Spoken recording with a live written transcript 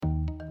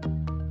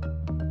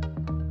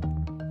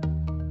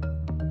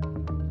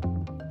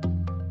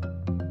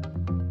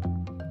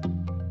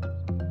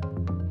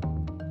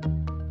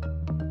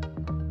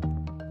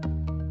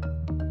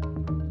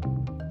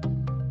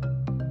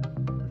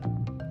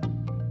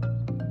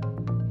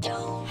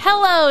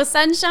Hello,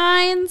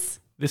 sunshines!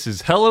 This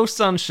is Hello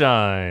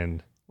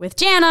Sunshine. With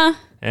Jana.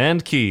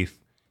 And Keith.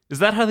 Is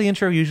that how the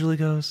intro usually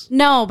goes?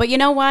 No, but you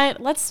know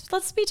what?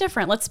 Let's be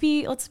different. Let's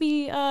be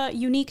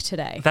unique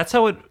today. That's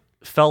how it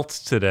felt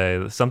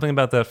today. Something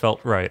about that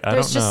felt right.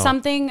 There's just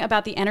something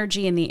about the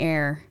energy in the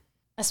air,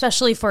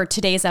 especially for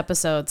today's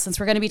episode, since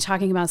we're going to be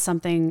talking about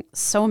something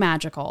so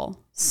magical,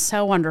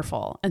 so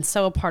wonderful, and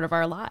so a part of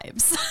our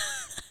lives.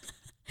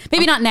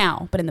 Maybe not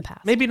now, but in the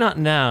past. Maybe not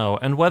now,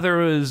 and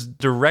whether it was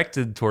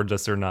directed towards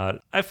us or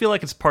not, I feel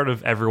like it's part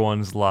of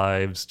everyone's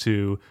lives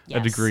to a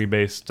degree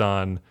based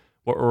on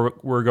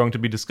what we're going to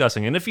be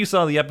discussing. And if you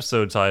saw the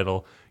episode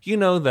title, you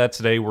know that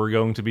today we're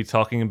going to be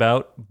talking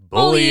about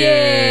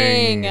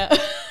bullying.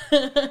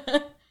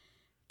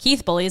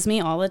 Keith bullies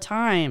me all the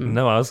time.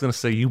 No, I was going to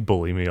say you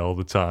bully me all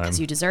the time. Because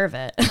you deserve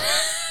it.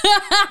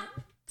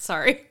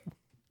 Sorry.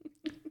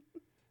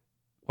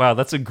 Wow,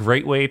 that's a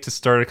great way to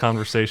start a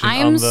conversation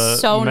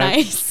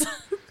nice.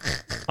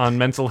 on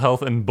mental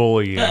health and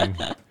bullying.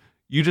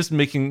 You just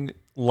making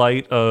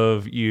light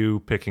of you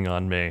picking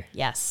on me.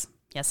 Yes,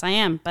 I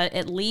am. But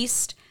at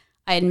least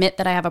I admit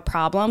that I have a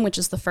problem, which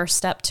is the first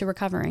step to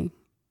recovery.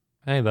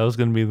 Hey, that was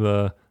going to be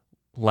the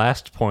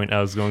last point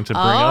I was going to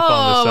bring up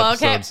on this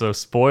episode. Okay. So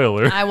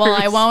spoiler. I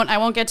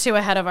won't get too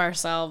ahead of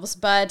ourselves.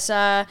 But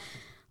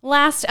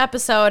last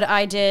episode,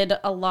 I did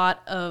a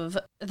lot of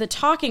the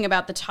talking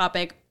about the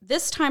topic.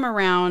 This time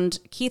around,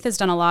 Keith has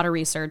done a lot of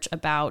research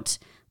about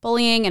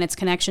bullying and its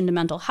connection to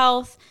mental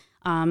health.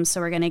 So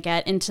we're going to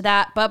get into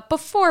that. But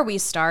before we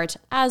start,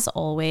 as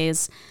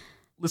always,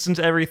 listen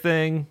to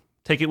everything.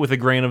 Take it with a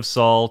grain of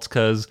salt,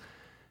 because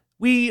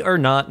we are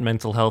not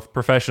mental health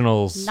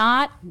professionals.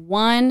 Not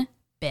one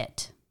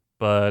bit.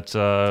 But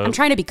I'm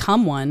trying to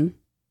become one.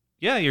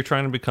 Yeah, you're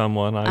trying to become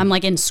one. I'm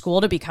like in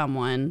school to become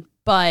one,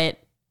 but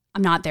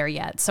I'm not there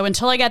yet. So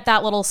until I get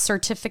that little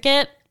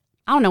certificate,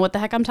 I don't know what the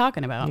heck I'm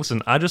talking about.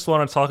 Listen, I just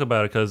want to talk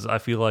about it because I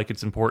feel like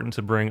it's important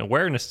to bring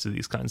awareness to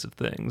these kinds of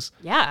things.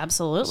 Yeah,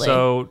 absolutely.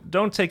 So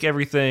don't take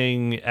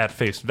everything at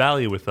face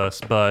value with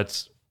us,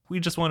 but we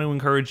just want to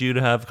encourage you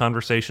to have a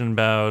conversation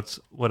about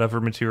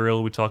whatever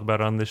material we talk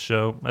about on this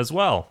show as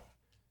well.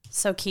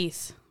 So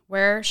Keith,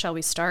 where shall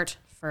we start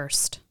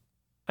first?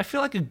 I feel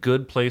like a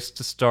good place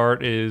to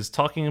start is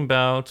talking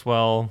about,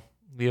 well,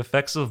 the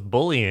effects of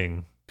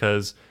bullying,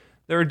 because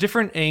there are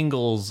different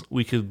angles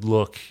we could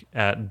look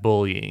at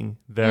bullying.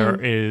 There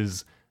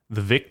is the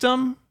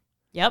victim.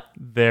 Yep.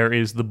 There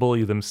is the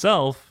bully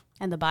themselves.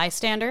 And the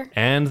bystander.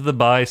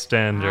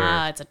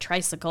 It's a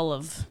tricycle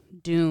of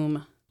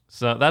doom.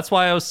 So that's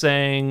why I was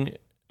saying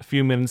a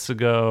few minutes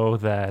ago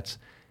that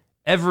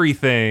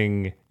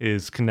everything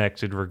is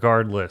connected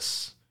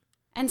regardless.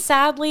 And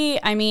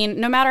sadly, I mean,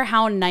 no matter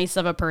how nice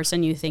of a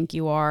person you think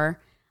you are,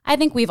 I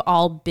think we've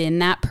all been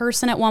that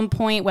person at one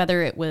point,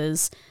 whether it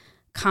was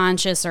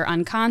conscious or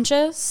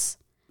unconscious.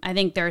 I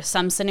think there are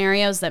some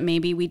scenarios that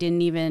maybe we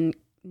didn't even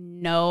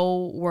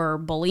know were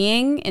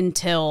bullying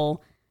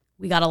until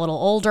we got a little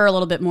older, a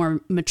little bit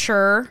more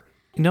mature.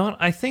 You know what?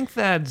 I think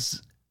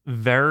that's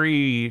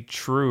very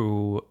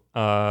true.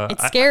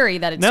 It's scary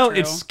that it's true. No,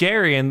 it's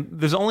scary. And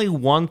there's only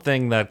one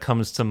thing that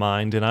comes to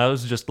mind. And I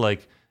was just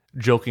like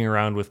joking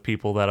around with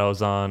people that I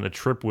was on a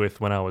trip with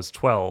when I was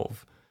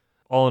 12.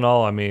 All in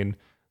all, I mean,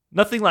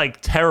 nothing like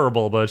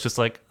terrible, but it's just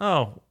like,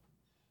 oh,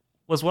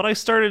 was what I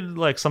started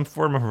like some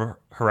form of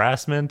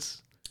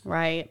harassment?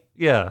 Right.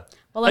 Yeah.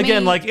 Well,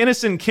 again, like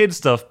innocent kid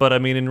stuff, but I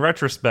mean, in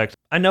retrospect,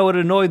 I know it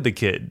annoyed the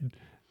kid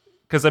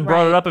because I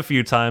brought it up a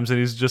few times and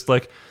he's just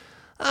like,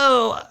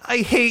 oh, I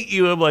hate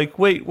you. I'm like,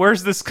 wait,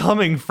 where's this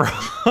coming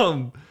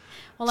from?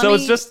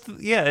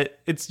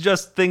 It's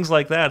just things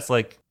like that. It's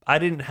like, I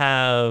didn't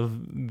have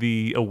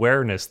the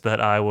awareness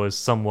that I was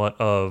somewhat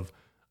of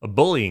a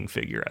bullying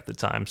figure at the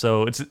time.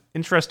 So it's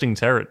interesting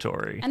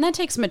territory. And that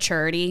takes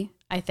maturity,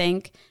 I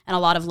think, and a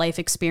lot of life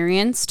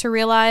experience to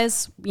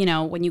realize, you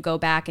know, when you go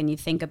back and you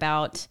think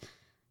about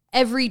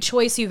every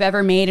choice you've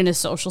ever made in a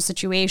social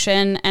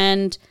situation.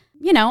 And,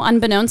 you know,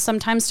 unbeknownst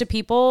sometimes to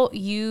people,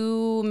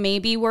 you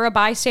maybe were a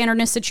bystander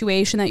in a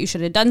situation that you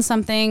should have done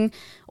something,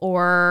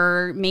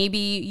 or maybe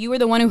you were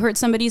the one who hurt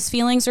somebody's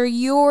feelings, or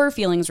your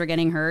feelings were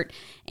getting hurt.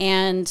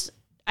 And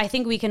I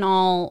think we can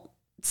all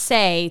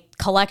say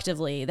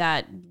collectively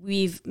that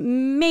we've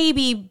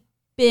maybe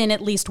been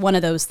at least one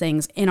of those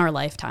things in our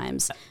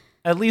lifetimes.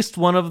 At least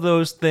one of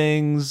those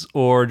things,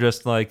 or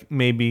just like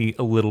maybe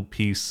a little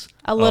piece.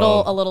 A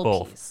little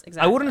both. Piece.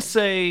 Exactly. I wouldn't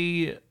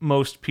say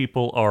most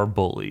people are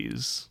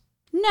bullies.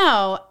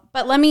 No,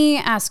 but let me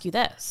ask you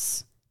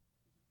this.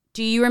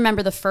 Do you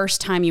remember the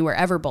first time you were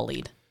ever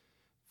bullied?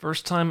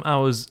 First time I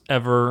was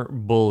ever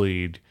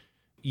bullied.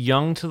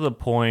 Young to the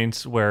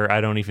point where I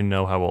don't even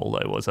know how old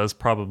I was. I was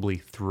probably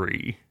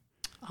 3.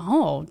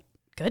 Oh,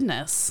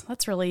 goodness.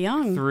 That's really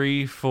young.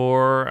 3,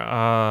 4.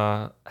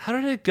 How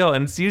did it go?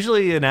 And it's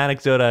usually an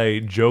anecdote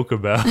I joke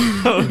about,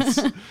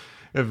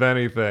 if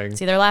anything.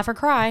 It's either laugh or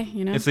cry,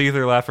 you know? It's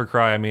either laugh or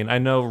cry. I mean, I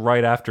know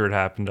right after it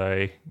happened,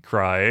 I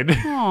cried.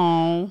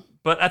 Oh.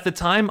 But at the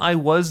time, I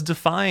was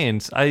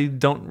defiant. I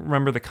don't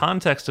remember the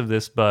context of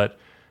this, but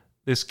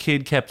this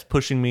kid kept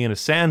pushing me in a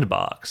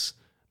sandbox.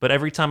 But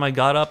every time I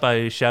got up,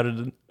 I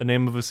shouted the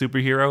name of a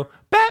superhero.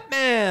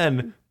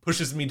 Batman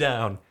pushes me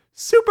down.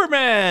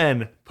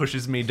 Superman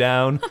pushes me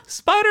down.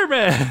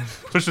 Spider-Man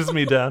pushes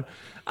me down.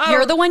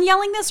 You're the one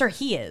yelling this, or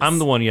he is? I'm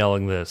the one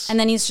yelling this. And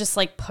then he's just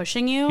like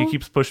pushing you? He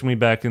keeps pushing me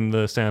back in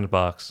the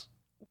sandbox.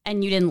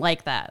 And you didn't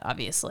like that,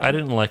 obviously. I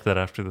didn't like that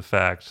after the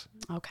fact.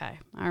 Okay.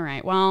 All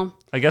right. Well,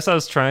 I guess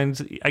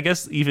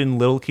even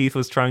little Keith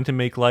was trying to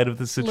make light of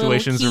the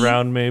situations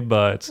around me,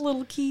 but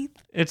little Keith.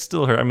 It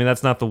still hurt. I mean,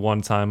 that's not the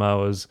one time I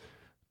was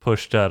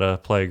pushed at a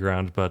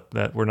playground, but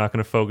that we're not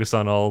going to focus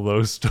on all of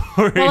those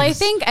stories. Well, I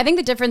think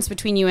the difference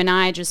between you and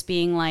I just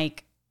being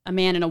like a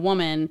man and a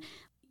woman,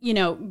 you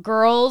know,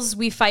 girls,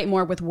 we fight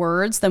more with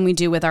words than we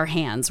do with our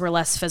hands. We're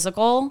less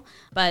physical,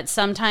 but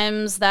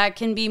sometimes that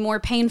can be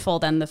more painful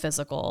than the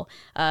physical,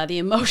 the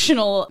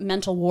emotional,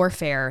 mental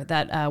warfare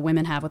that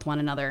women have with one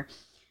another.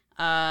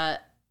 I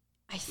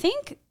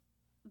think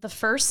the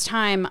first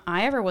time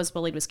I ever was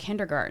bullied was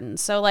kindergarten.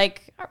 So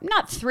like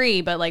not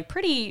 3, but like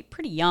pretty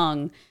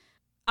young.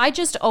 I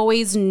just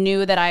always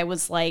knew that I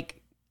was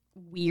like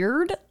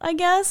weird, I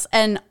guess.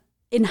 And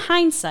in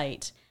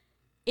hindsight,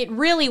 it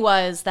really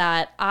was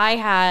that I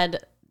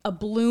had a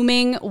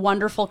blooming,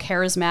 wonderful,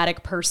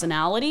 charismatic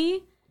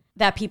personality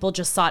that people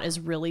just thought is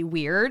really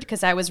weird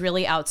because I was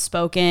really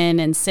outspoken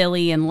and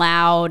silly and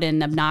loud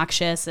and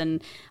obnoxious.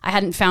 And I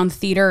hadn't found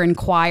theater and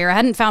choir. I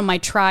hadn't found my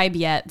tribe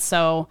yet.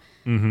 So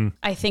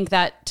I think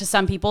that to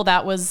some people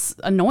that was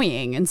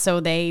annoying. And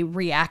so they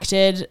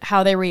reacted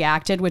how they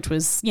reacted, which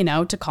was, you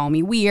know, to call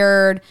me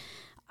weird.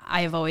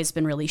 I've always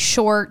been really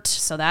short,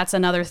 so that's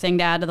another thing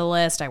to add to the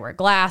list. I wear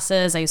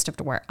glasses. I used to have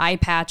to wear eye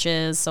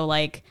patches. So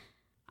like,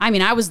 I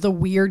mean, I was the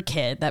weird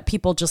kid that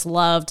people just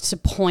loved to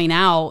point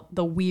out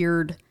the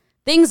weird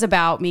things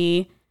about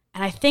me.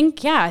 And I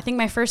think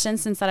my first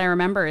instance that I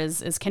remember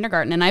is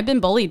kindergarten. And I've been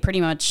bullied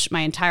pretty much my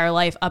entire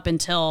life up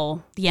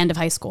until the end of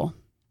high school.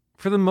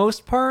 For the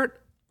most part,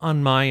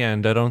 on my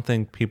end, I don't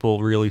think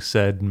people really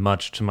said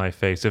much to my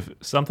face. If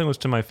something was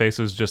to my face,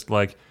 it was just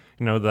like,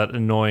 you know, that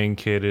annoying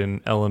kid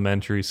in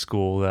elementary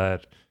school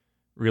that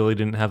really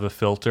didn't have a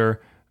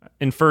filter.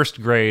 In first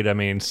grade, I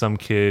mean, some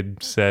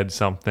kid said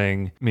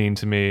something mean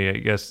to me, I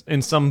guess,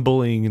 in some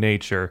bullying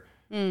nature.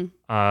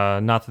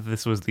 Not that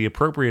this was the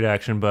appropriate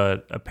action,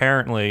 but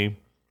apparently,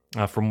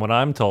 from what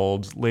I'm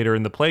told, later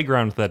in the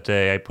playground that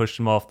day, I pushed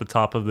him off the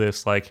top of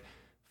this, like,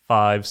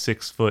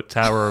 5-6 foot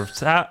tower of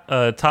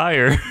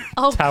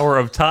tower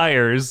of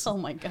tires. Oh,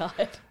 my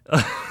God.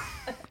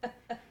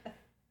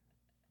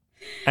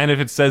 And if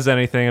it says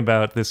anything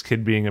about this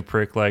kid being a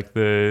prick, like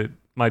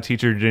my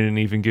teacher didn't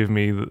even give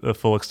me the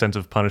full extent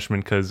of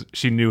punishment because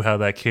she knew how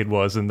that kid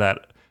was and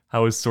that I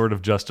was sort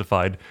of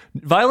justified.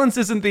 Violence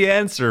isn't the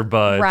answer,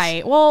 but...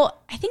 Right.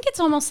 Well, I think it's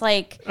almost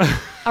like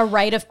a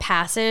rite of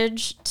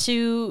passage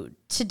to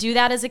do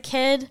that as a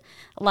kid.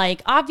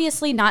 Like,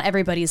 obviously, not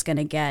everybody's going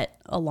to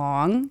get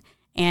along,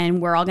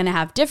 and we're all going to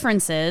have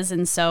differences.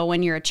 And so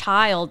when you're a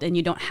child and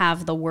you don't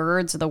have the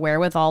words or the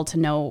wherewithal to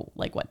know,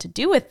 like, what to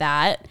do with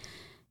that...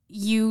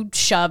 you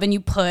shove and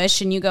you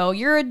push and you go,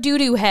 you're a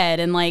doo-doo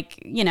head. And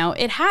like, you know,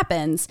 it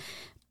happens.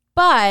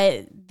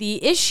 But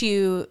the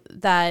issue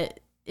that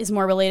is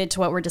more related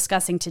to what we're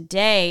discussing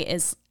today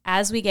is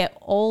as we get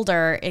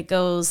older, it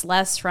goes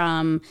less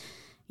from,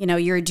 you know,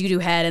 you're a doo-doo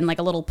head and like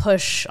a little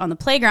push on the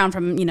playground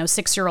from, you know,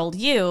 6-year-old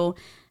you.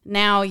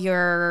 Now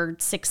you're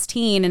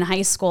 16 in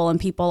high school and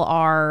people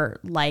are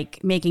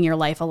like making your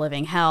life a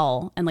living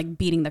hell and like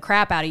beating the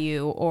crap out of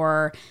you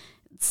or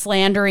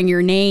slandering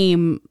your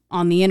name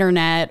on the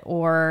internet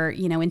or,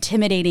 you know,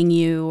 intimidating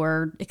you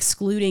or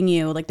excluding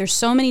you. Like there's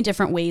so many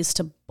different ways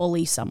to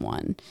bully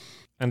someone.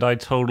 And I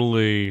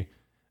totally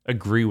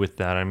agree with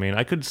that. I mean,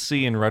 I could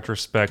see in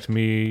retrospect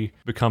me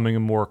becoming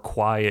a more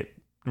quiet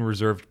and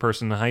reserved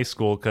person in high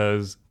school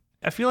because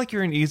I feel like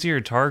you're an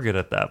easier target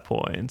at that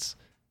point.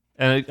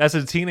 And as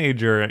a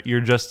teenager,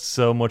 you're just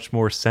so much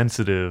more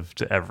sensitive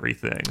to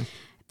everything.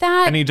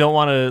 And you don't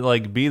want to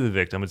like be the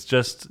victim. It's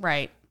just...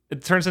 Right.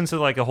 It turns into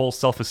like a whole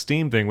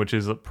self-esteem thing, which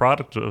is a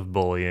product of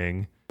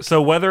bullying.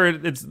 So whether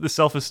it's the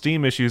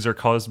self-esteem issues are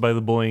caused by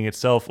the bullying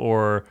itself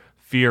or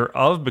fear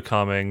of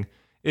becoming,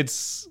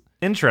 it's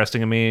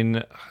interesting. I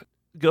mean,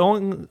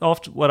 going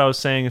off to what I was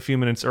saying a few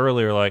minutes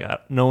earlier, like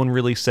no one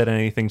really said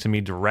anything to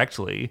me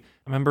directly.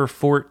 I remember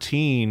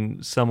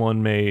 14,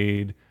 someone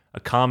made a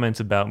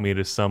comment about me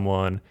to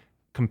someone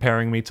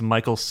comparing me to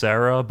Michael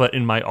Cera, but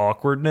in my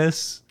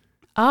awkwardness.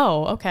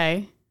 Oh,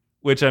 okay.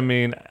 Which, I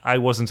mean, I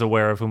wasn't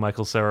aware of who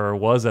Michael Cera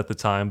was at the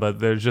time, but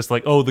they're just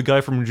like, oh, the guy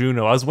from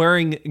Juno. I was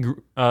wearing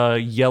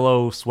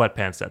yellow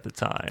sweatpants at the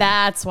time.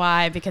 That's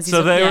why, because he's...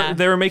 So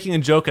they were making a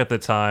joke at the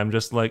time,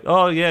 just like,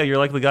 oh, yeah, you're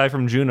like the guy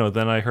from Juno.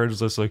 Then I heard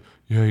just like,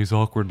 yeah, he's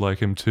awkward like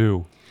him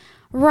too.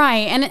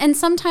 Right, and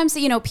sometimes,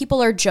 you know,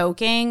 people are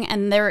joking,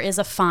 and there is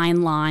a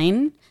fine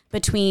line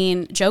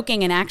between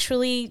joking and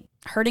actually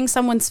hurting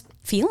someone's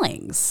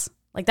feelings.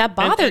 Like, that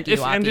bothered you,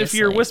 obviously. And if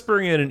you're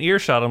whispering in an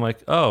earshot, I'm like,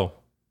 oh...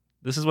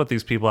 this is what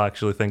these people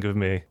actually think of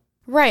me.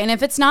 Right. And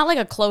if it's not like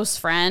a close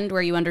friend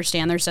where you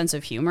understand their sense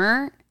of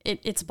humor,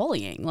 it's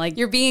bullying. Like,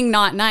 you're being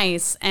not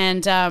nice.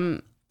 And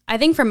I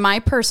think from my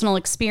personal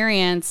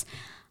experience,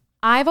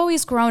 I've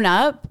always grown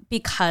up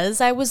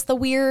because I was the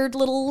weird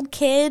little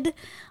kid.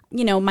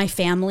 You know, my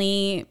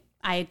family,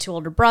 I had 2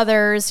 older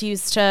brothers who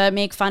used to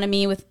make fun of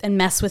me and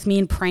mess with me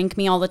and prank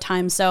me all the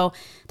time. So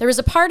there was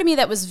a part of me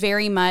that was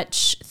very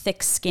much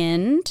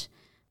thick-skinned,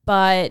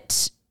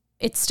 but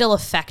it still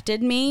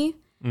affected me.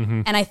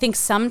 Mm-hmm. And I think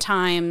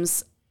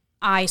sometimes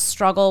I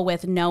struggle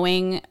with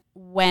knowing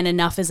when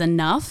enough is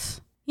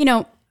enough. You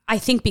know, I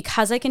think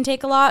because I can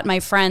take a lot, my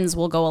friends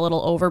will go a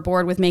little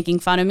overboard with making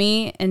fun of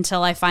me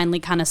until I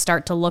finally kind of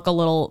start to look a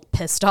little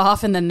pissed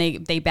off, and then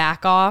they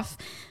back off.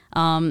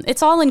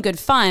 It's all in good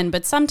fun,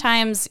 but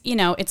sometimes, you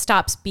know, it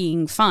stops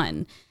being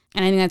fun.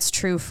 And I think that's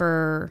true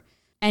for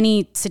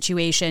any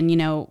situation, you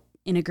know,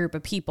 in a group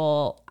of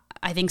people.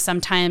 I think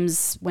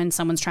sometimes when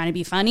someone's trying to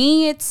be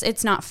funny,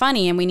 it's not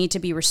funny, and we need to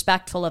be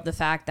respectful of the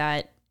fact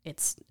that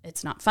it's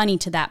not funny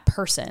to that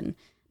person.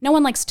 No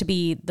one likes to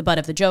be the butt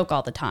of the joke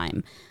all the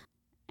time.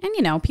 And,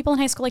 you know, people in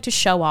high school like to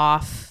show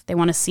off. They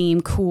want to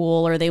seem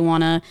cool, or they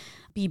want to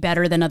be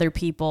better than other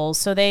people.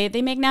 So they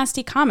make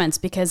nasty comments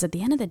because at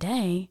the end of the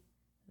day,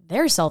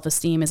 their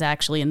self-esteem is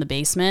actually in the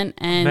basement,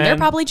 and they're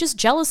probably just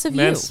jealous of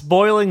you.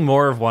 Spoiling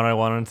more of what I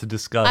wanted to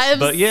discuss. I'm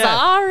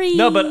sorry.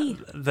 No,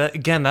 but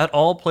that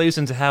all plays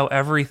into how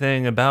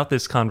everything about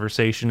this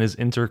conversation is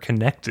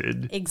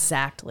interconnected.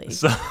 Exactly.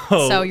 So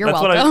you're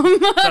welcome.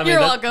 You're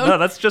welcome. No,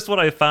 that's just what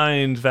I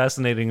find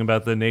fascinating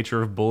about the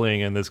nature of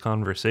bullying in this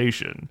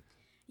conversation.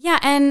 Yeah,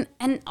 and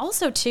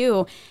also,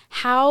 too,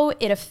 how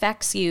it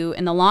affects you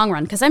in the long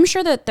run. Because I'm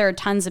sure that there are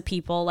tons of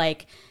people,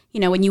 like,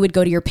 you know, when you would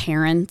go to your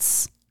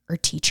parents or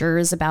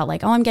teachers about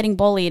like, oh, I'm getting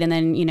bullied. And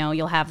then, you know,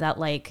 you'll have that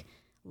like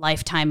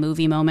Lifetime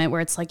movie moment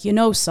where it's like, you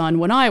know, son,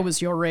 when I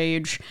was your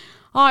age,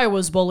 I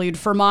was bullied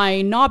for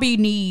my knobby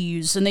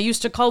knees, and they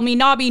used to call me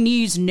Knobby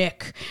Knees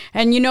Nick.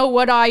 And you know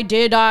what I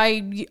did?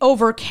 I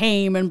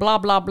overcame and blah,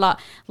 blah, blah.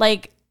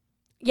 Like,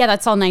 yeah,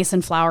 that's all nice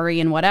and flowery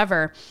and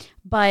whatever.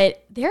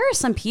 But there are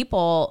some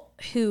people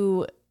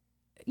who,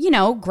 you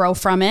know, grow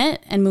from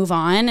it and move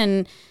on,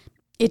 and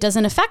it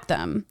doesn't affect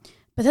them.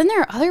 But then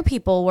there are other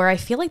people where I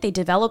feel like they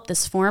develop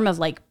this form of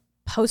like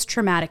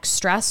post-traumatic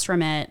stress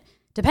from it,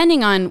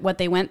 depending on what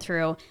they went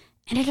through,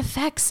 and it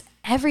affects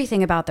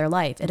everything about their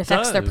life. It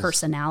affects their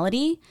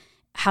personality,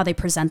 how they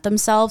present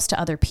themselves to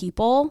other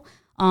people,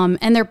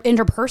 and their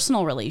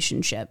interpersonal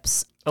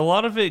relationships. A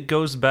lot of it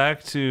goes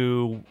back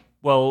to,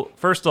 well,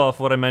 first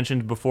off, what I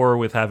mentioned before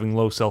with having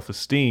low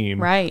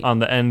self-esteem on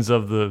the ends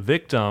of the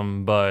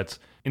victim, but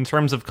in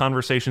terms of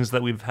conversations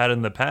that we've had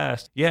in the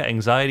past, yeah,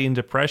 anxiety and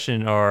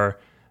depression are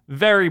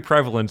very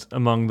prevalent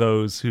among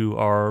those who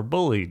are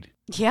bullied.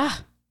 Yeah.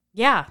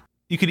 Yeah.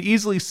 You could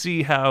easily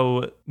see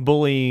how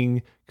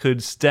bullying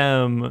could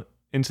stem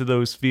into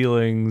those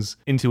feelings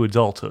into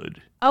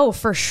adulthood. Oh,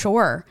 for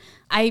sure.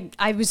 I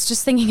was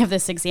just thinking of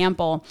this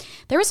example.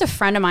 There was a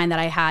friend of mine that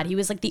I had. He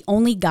was like the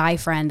only guy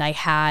friend I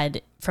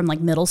had from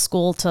like middle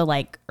school to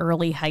like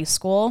early high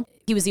school.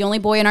 He was the only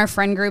boy in our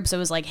friend group. So it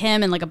was like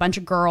him and like a bunch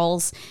of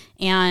girls.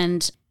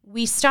 And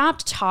we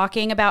stopped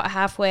talking about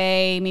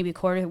halfway, maybe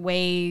quarter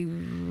way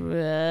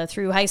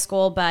through high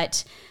school.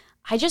 But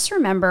I just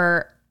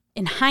remember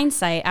in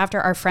hindsight,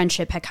 after our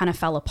friendship had kind of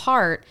fell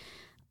apart,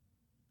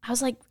 I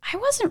was like, I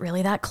wasn't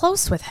really that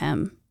close with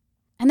him.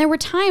 And there were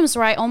times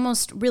where I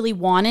almost really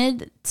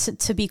wanted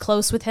to be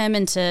close with him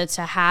and to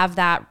have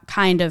that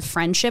kind of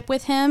friendship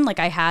with him like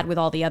I had with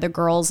all the other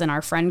girls in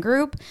our friend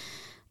group.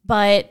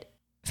 But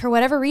for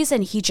whatever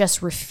reason, he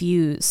just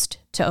refused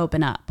to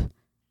open up.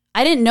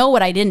 I didn't know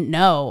what I didn't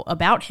know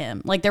about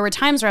him. Like there were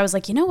times where I was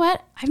like, you know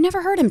what? I've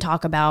never heard him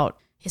talk about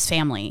his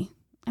family.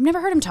 I've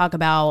never heard him talk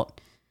about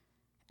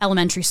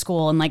elementary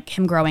school and like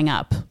him growing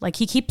up. Like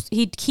he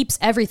keeps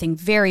everything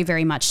very,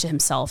 very much to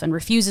himself and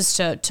refuses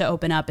to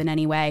open up in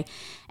any way.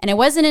 And it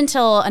wasn't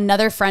until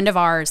another friend of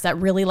ours that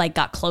really like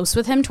got close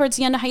with him towards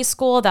the end of high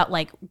school that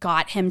like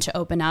got him to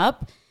open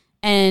up.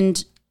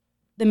 And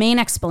the main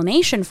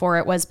explanation for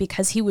it was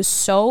because he was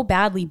so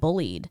badly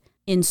bullied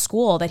in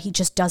school that he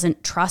just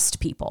doesn't trust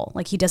people.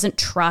 Like he doesn't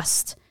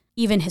trust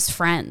even his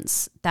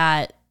friends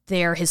that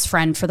they're his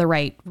friend for the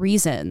right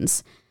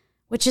reasons,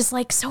 which is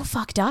like so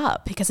fucked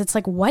up because it's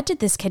like, what did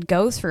this kid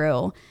go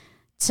through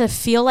to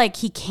feel like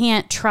he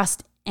can't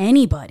trust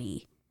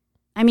anybody?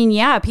 I mean,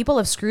 yeah, people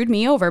have screwed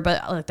me over,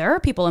 but like, there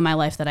are people in my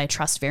life that I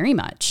trust very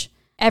much.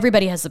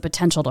 Everybody has the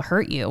potential to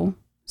hurt you.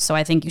 So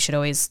I think you should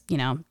always, you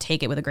know,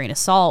 take it with a grain of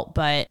salt,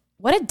 but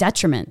what a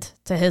detriment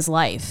to his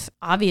life.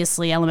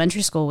 Obviously,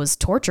 elementary school was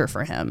torture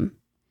for him.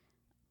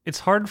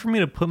 It's hard for me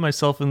to put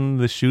myself in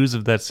the shoes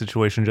of that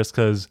situation just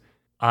because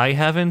I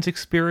haven't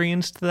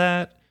experienced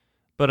that.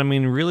 But I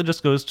mean, really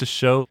just goes to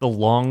show the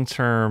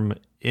long-term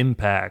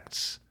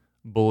impacts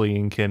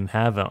bullying can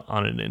have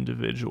on an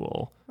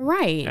individual.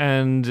 Right.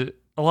 And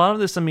a lot of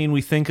this, I mean,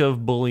 we think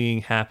of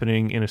bullying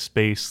happening in a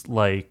space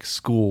like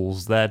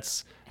schools.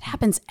 It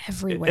happens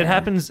everywhere. It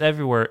happens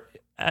everywhere.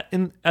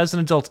 As an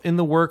adult in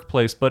the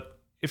workplace, but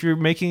if you're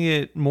making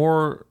it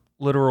more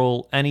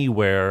literal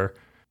anywhere,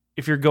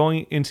 if you're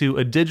going into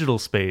a digital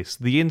space,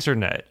 the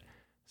internet,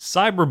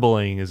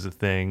 cyberbullying is a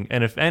thing.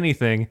 And if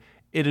anything,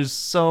 it is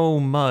so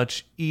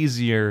much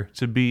easier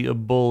to be a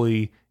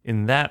bully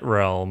in that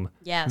realm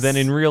than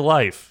in real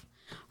life.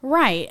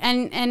 Right.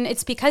 And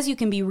it's because you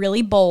can be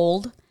really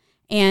bold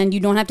and you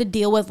don't have to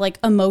deal with like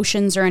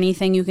emotions or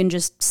anything. You can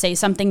just say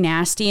something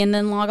nasty and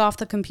then log off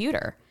the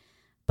computer.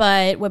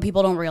 But what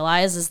people don't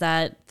realize is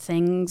that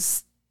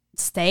things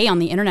stay on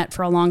the internet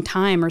for a long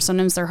time, or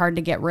sometimes they're hard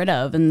to get rid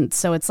of. And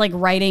so it's like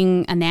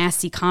writing a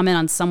nasty comment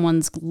on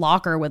someone's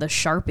locker with a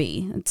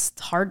Sharpie. It's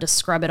hard to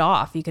scrub it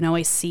off. You can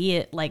always see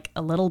it like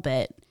a little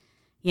bit.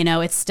 You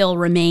know, it still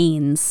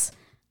remains.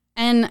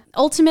 And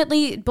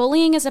ultimately,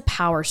 bullying is a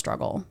power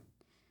struggle.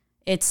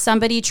 It's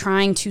somebody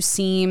trying to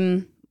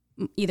seem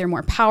either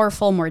more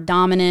powerful, more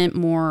dominant,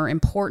 more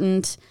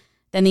important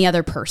than the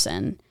other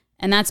person.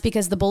 And that's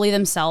because the bully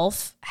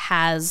themselves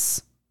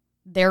has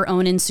their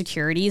own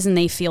insecurities and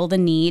they feel the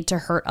need to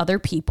hurt other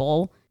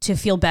people to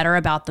feel better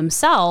about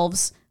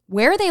themselves.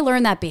 Where they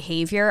learn that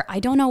behavior, I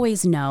don't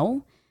always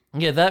know.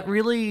 Yeah, that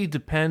really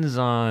depends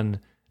on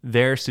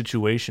their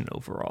situation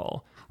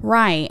overall.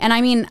 Right. And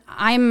I mean,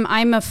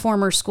 I'm a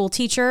former school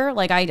teacher.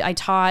 Like I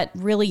taught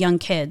really young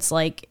kids,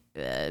 like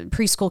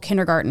preschool,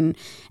 kindergarten.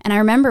 And I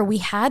remember we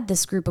had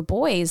this group of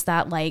boys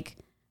that like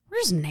were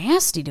just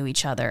nasty to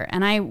each other.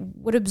 And I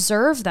would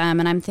observe them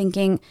and I'm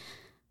thinking,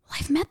 well,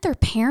 I've met their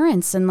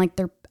parents and like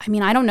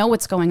I don't know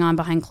what's going on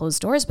behind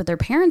closed doors, but their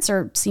parents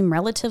seem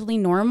relatively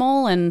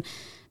normal and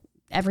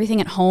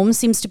everything at home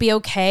seems to be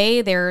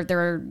okay. They're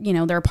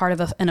a part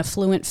of an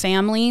affluent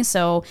family.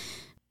 So,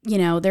 you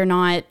know, they're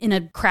not in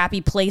a crappy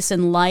place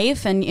in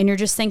life. And you're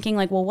just thinking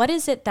like, well, what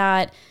is it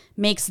that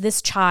makes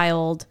this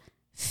child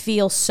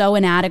feel so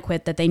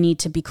inadequate that they need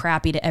to be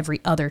crappy to every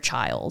other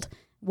child?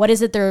 What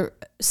is it they're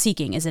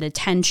seeking? Is it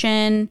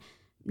attention,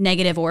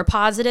 negative or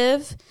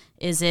positive?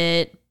 Is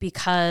it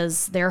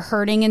because they're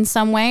hurting in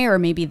some way, or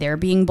maybe they're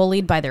being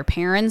bullied by their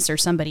parents or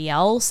somebody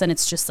else? And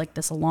it's just like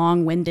this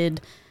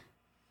long-winded,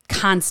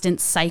 constant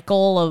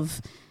cycle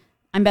of,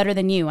 I'm better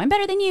than you, I'm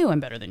better than you, I'm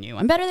better than you,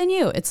 I'm better than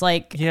you. It's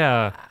like,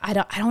 yeah, I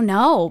don't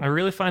know. I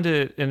really find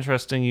it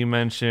interesting you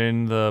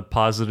mentioned the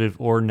positive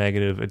or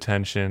negative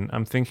attention.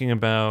 I'm thinking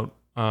about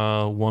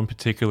one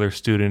particular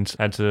student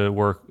I had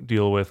to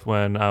deal with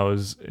when I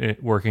was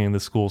working in the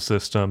school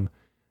system.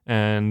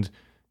 And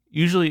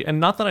usually, and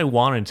not that I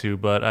wanted to,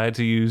 but I had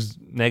to use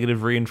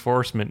negative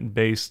reinforcement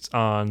based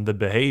on the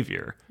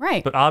behavior.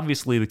 Right. But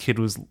obviously the kid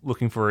was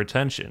looking for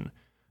attention.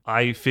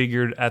 I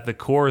figured at the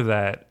core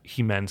that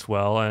he meant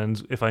well,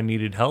 and if I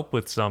needed help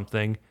with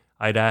something,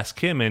 I'd ask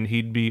him and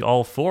he'd be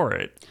all for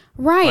it.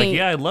 Right. Like,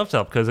 yeah, I'd love to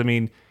help because, I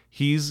mean,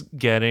 he's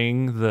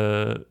getting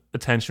the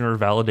attention or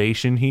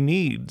validation he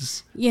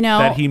needs. You know,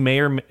 that he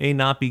may or may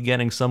not be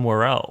getting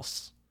somewhere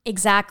else.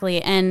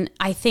 Exactly. And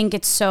I think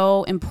it's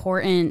so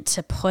important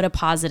to put a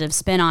positive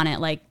spin on it,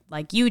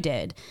 like you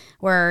did,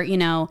 where, you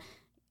know,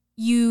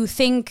 you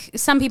think,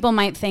 some people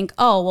might think,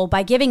 oh, well,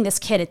 by giving this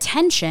kid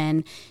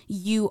attention,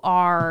 you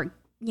are,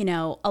 you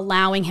know,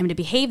 allowing him to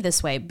behave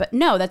this way. But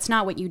no, that's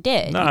not what you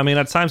did. No, I mean,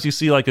 at times you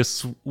see like a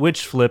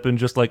switch flip and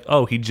just like,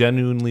 oh, he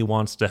genuinely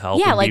wants to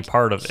help and be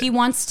part of it. He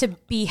wants to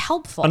be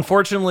helpful.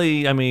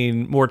 Unfortunately, I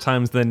mean, more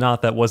times than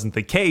not, that wasn't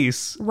the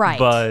case. Right.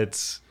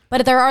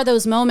 But there are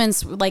those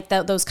moments like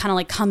that, those kind of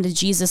like come to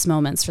Jesus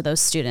moments for those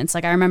students.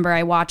 Like I remember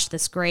I watched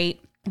this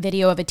great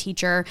video of a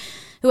teacher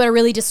who had a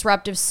really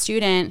disruptive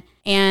student,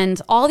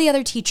 and all the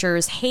other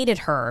teachers hated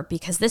her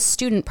because this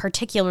student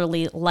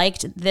particularly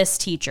liked this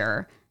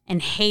teacher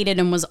and hated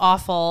and was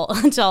awful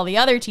to all the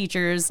other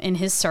teachers in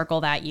his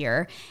circle that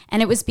year.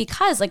 And it was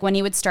because like when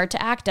he would start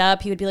to act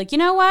up, he would be like, you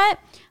know what?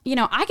 You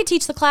know, I could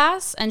teach the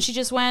class. And she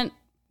just went,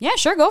 yeah,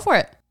 sure, go for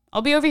it.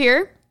 I'll be over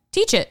here,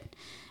 teach it.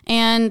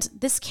 And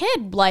this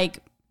kid like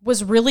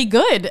was really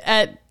good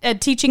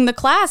at teaching the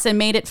class and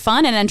made it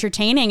fun and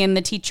entertaining. And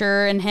the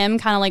teacher and him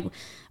kind of like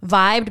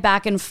vibed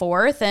back and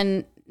forth.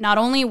 And not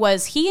only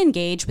was he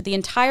engaged, but the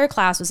entire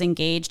class was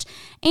engaged.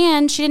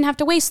 And she didn't have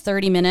to waste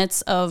 30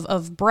 minutes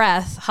of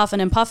breath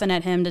huffing and puffing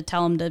at him to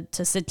tell him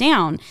to sit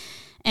down.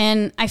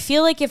 And I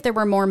feel like if there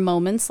were more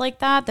moments like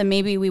that, then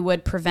maybe we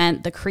would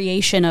prevent the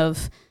creation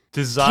of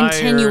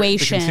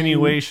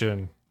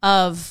continuation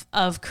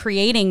of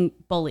creating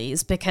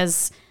bullies,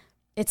 because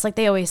it's like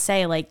they always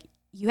say, like,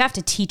 you have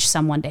to teach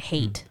someone to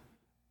hate.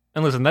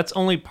 And listen, that's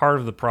only part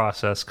of the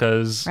process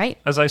because, right,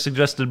 as I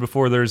suggested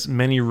before, there's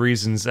many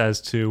reasons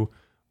as to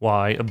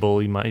why a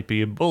bully might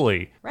be a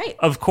bully. Right.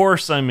 Of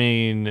course, I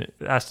mean, it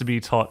has to be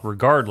taught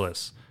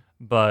regardless.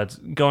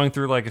 But going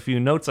through like a few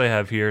notes I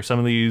have here, some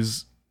of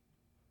these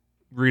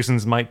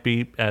reasons might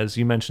be, as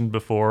you mentioned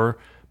before,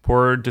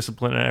 poor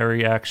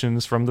disciplinary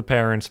actions from the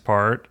parents'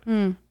 part.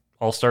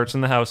 All starts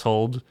in the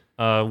household.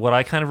 What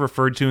I kind of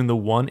referred to in the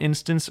one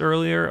instance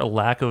earlier, a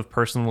lack of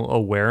personal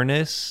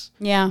awareness.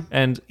 Yeah.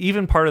 And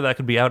even part of that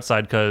could be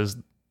outside because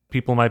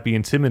people might be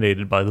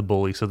intimidated by the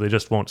bully, so they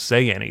just won't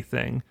say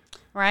anything.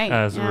 Right.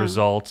 As a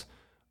result.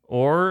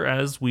 Or,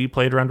 as we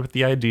played around with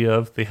the idea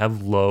of, they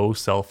have low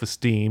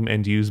self-esteem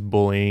and use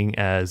bullying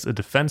as a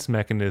defense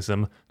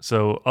mechanism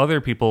so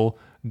other people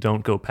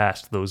don't go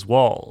past those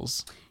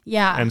walls.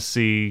 Yeah. And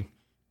see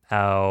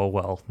how,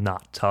 well,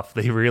 not tough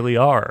they really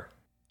are.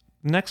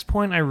 Next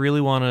point I really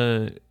want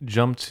to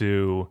jump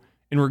to,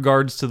 in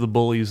regards to the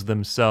bullies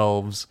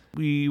themselves,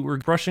 we were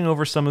brushing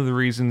over some of the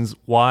reasons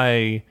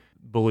why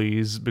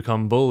bullies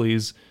become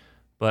bullies,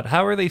 but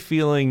how are they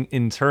feeling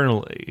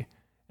internally?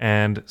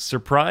 And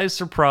surprise,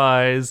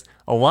 surprise,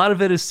 a lot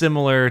of it is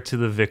similar to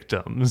the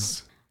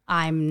victims.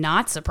 I'm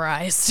not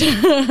surprised.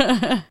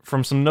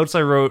 From some notes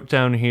I wrote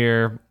down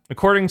here,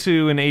 according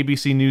to an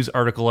ABC News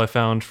article I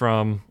found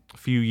from a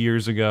few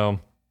years ago,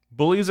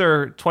 bullies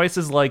are twice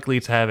as likely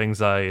to have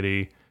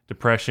anxiety,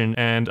 depression,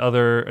 and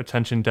other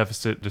attention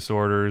deficit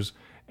disorders,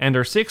 and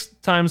are 6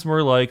 times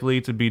more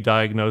likely to be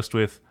diagnosed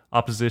with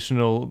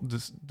oppositional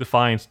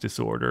defiance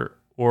disorder,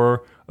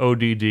 or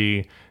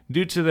ODD,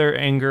 due to their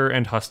anger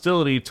and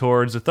hostility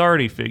towards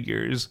authority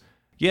figures.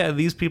 Yeah,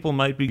 these people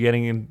might be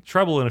getting in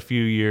trouble in a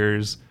few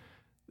years.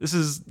 This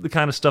is the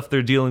kind of stuff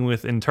they're dealing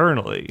with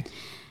internally.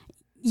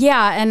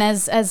 Yeah, and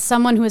as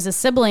someone who is a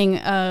sibling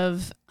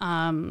of,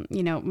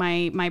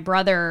 my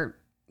brother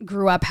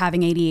grew up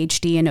having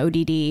ADHD and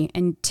ODD,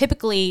 and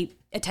typically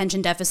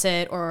attention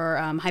deficit or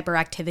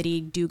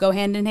hyperactivity do go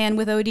hand in hand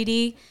with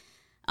ODD.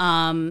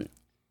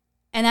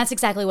 And that's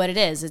exactly what it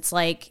is. It's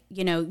like,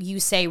 you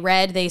say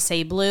red, they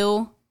say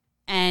blue.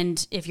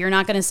 And if you're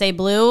not going to say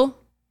blue,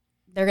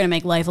 they're going to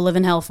make life a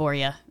living hell for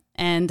you.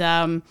 And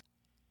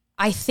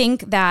I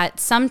think that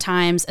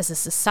sometimes as a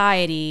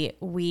society,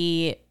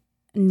 we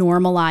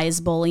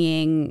normalize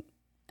bullying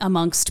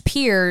amongst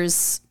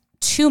peers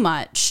too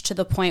much to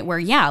the point where,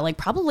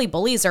 probably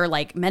bullies are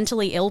like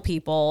mentally ill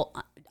people,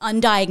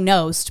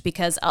 undiagnosed,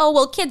 because,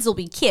 kids will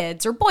be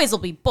kids or boys will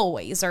be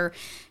boys or,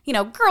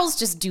 girls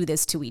just do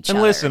this to each other.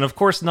 And listen, of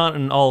course, not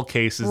in all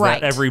cases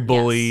that every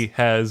bully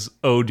has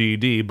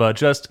ODD, but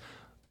just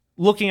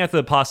looking at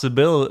the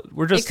possibility,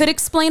 it could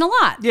explain a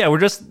lot. Yeah, we're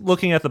just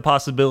looking at the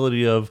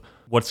possibility of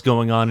what's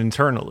going on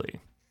internally.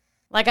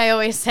 Like I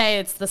always say,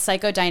 it's the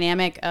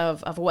psychodynamic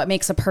of what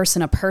makes a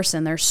person a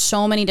person. There's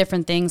so many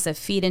different things that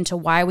feed into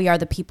why we are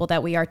the people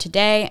that we are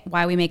today,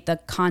 why we make the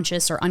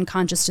conscious or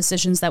unconscious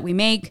decisions that we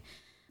make.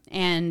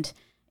 And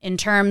in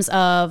terms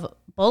of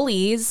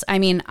bullies,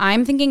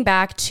 I'm thinking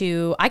back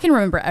to, I can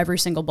remember every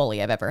single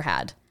bully I've ever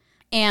had.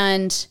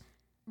 And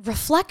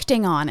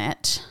reflecting on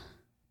it,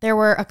 there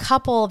were a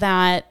couple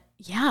that,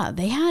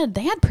 they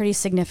had pretty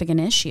significant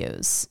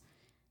issues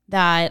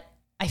that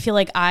I feel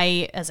like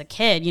as a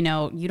kid, you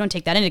don't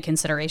take that into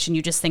consideration.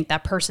 You just think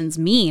that person's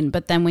mean.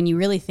 But then when you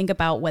really think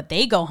about what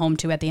they go home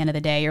to at the end of the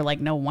day, you're like,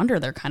 no wonder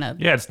they're kind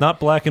of... Yeah, it's not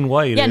black and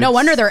white. Yeah, no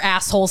wonder they're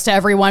assholes to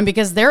everyone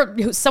because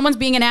someone's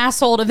being an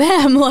asshole to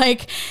them.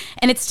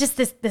 And it's just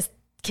this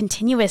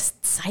continuous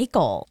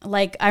cycle.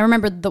 Like, I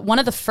remember one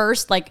of the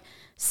first,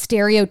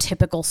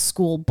 stereotypical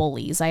school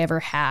bullies I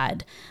ever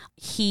had.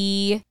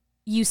 He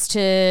used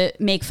to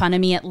make fun of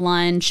me at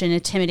lunch and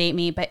intimidate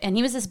me. And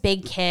he was this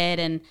big kid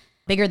and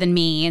bigger than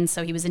me, and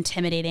so he was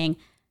intimidating.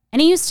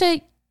 And he used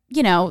to,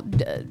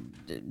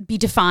 be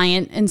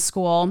defiant in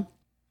school.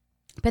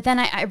 But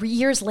then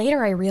years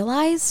later, I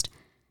realized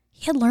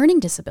he had learning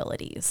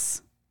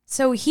disabilities.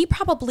 So he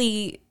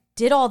probably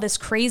did all this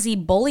crazy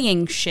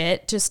bullying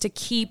shit just to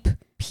keep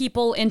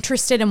people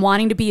interested in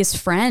wanting to be his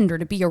friend or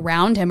to be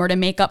around him or to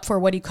make up for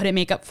what he couldn't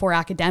make up for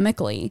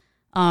academically.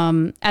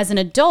 As an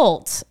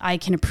adult, I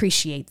can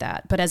appreciate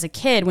that. But as a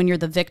kid, when you're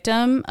the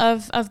victim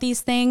of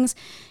these things,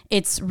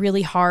 it's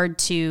really hard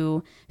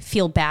to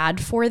feel bad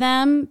for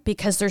them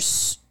because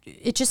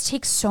it just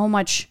takes so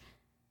much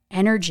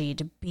energy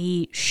to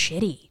be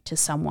shitty to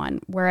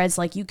someone. Whereas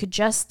you could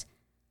just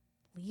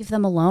leave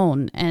them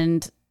alone.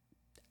 And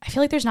I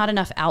feel like there's not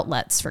enough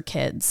outlets for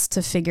kids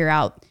to figure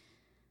out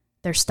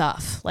their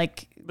stuff.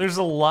 There's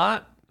a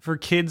lot for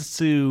kids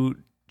to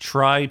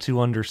try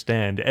to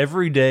understand.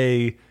 Every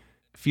day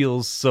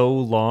feels so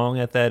long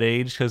at that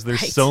age because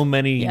there's so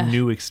many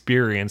new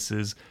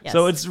experiences. Yes.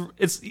 So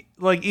it's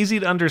easy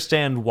to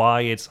understand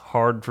why it's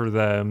hard for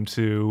them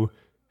to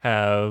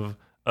have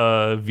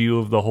a view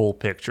of the whole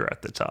picture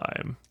at the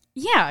time.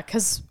 Yeah,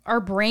 because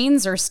our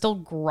brains are still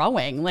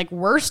growing.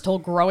 We're still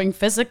growing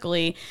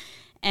physically.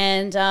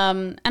 And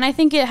I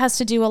think it has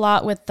to do a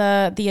lot with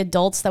the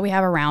adults that we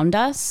have around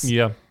us.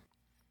 Yeah.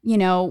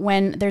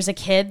 When there's a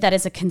kid that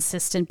is a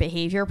consistent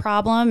behavior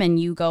problem and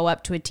you go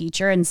up to a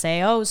teacher and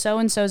say, oh,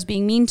 so-and-so is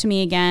being mean to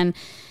me again,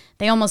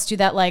 they almost do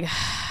that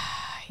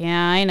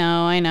yeah, I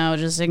know,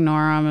 just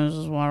ignore them.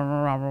 Just blah,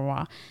 blah, blah,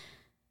 blah.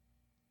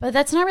 But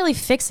that's not really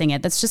fixing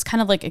it. That's just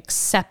kind of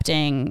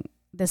accepting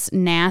this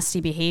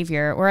nasty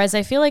behavior. Whereas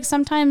I feel like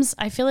sometimes,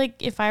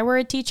 if I were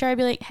a teacher, I'd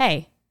be like,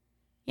 hey,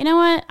 you know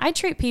what? I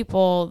treat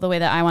people the way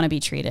that I want to be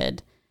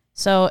treated.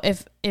 So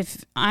if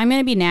I'm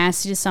going to be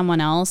nasty to someone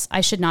else,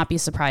 I should not be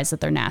surprised that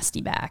they're nasty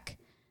back.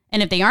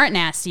 And if they aren't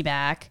nasty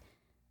back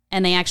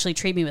and they actually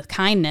treat me with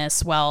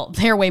kindness, well,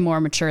 they're way more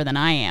mature than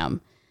I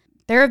am.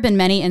 There have been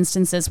many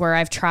instances where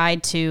I've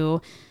tried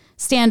to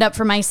stand up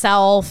for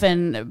myself,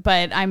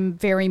 but I'm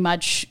very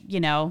much,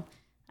 I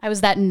was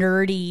that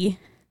nerdy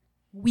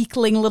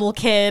weakling little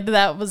kid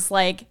that was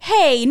like,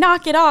 hey,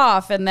 knock it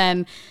off. And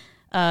then,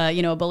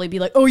 a bully be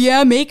like, oh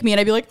yeah, make me. And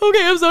I'd be like,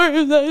 okay, I'm sorry,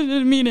 I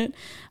didn't mean it.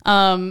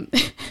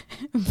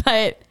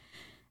 But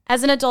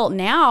as an adult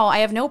now, I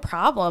have no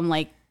problem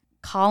like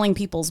calling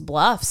people's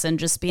bluffs and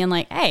just being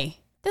like, hey,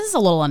 this is a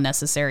little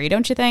unnecessary,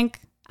 don't you think?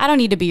 I don't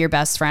need to be your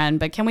best friend,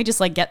 but can we just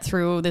like get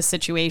through this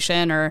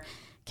situation, or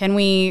can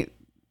we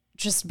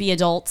just be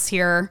adults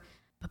here?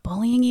 But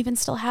bullying even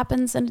still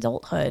happens in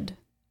adulthood.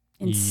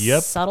 In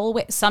subtle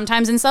ways,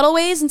 sometimes in subtle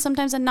ways and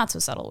sometimes in not so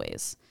subtle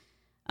ways.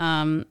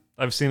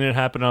 I've seen it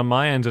happen on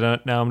my end,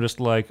 and now I'm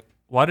just like,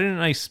 why didn't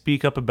I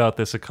speak up about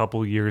this a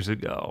couple years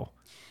ago?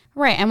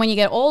 Right. And when you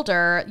get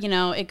older,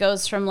 it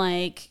goes from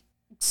like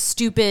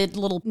stupid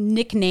little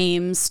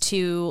nicknames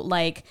to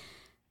like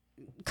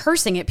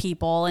cursing at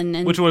people.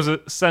 And which was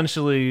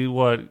essentially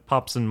what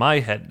pops in my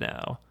head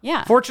now.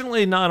 Yeah.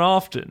 Fortunately, not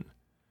often.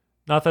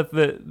 Not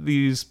that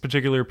these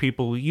particular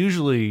people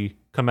usually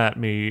come at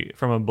me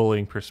from a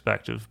bullying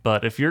perspective,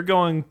 but if you're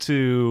going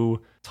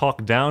to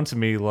talk down to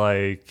me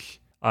like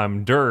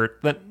I'm dirt,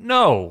 then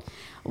no.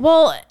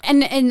 Well,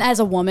 and as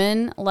a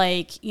woman,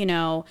 like,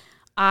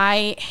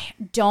 I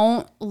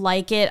don't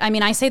like it. I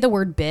mean, I say the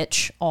word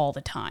bitch all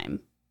the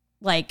time,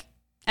 like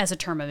as a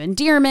term of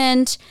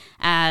endearment,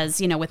 as,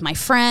 with my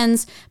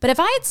friends. But if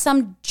I had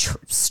some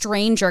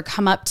stranger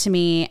come up to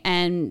me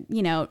and,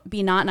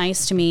 be not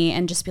nice to me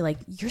and just be like,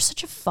 you're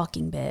such a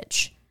fucking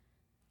bitch.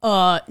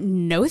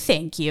 No,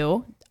 thank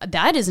you.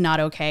 That is not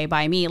okay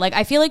by me. Like,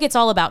 I feel like it's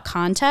all about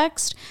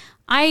context.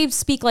 I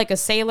speak like a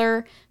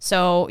sailor,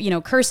 so,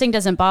 cursing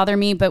doesn't bother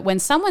me. But when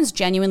someone's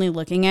genuinely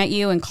looking at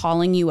you and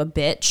calling you a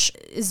bitch,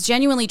 is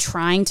genuinely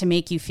trying to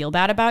make you feel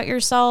bad about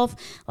yourself,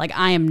 like,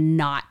 I am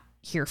not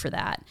here for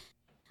that.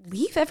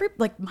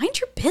 Mind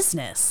your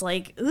business.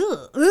 Like,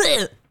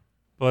 ugh.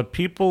 But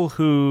people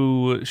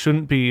who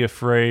shouldn't be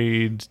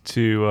afraid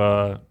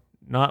to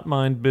not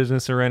mind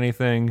business or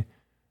anything,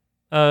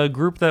 a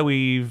group that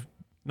we've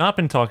not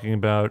been talking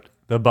about,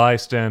 the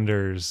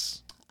bystanders.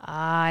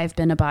 I've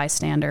been a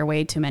bystander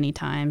way too many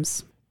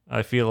times.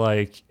 I feel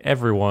like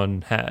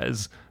everyone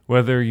has,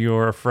 whether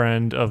you're a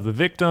friend of the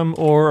victim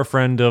or a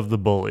friend of the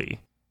bully.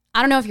 I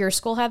don't know if your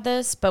school had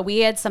this, but we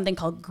had something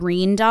called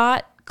Green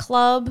Dot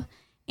Club,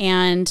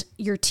 and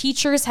your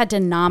teachers had to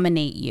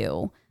nominate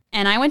you.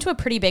 And I went to a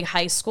pretty big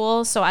high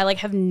school, so I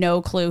have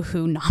no clue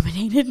who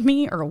nominated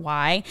me or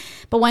why.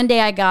 But one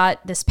day I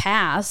got this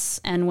pass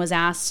and was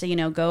asked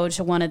to, go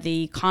to one of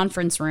the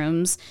conference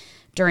rooms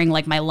during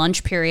my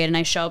lunch period. And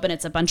I show up and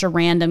it's a bunch of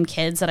random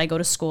kids that I go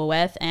to school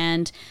with.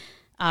 And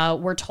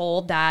we're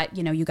told that,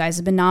 you guys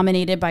have been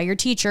nominated by your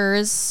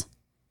teachers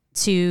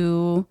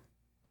to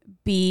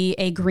be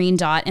a Green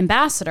Dot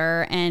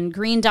ambassador. And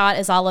Green Dot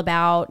is all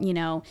about,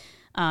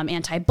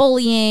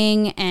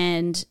 anti-bullying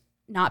and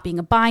not being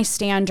a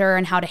bystander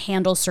and how to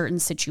handle certain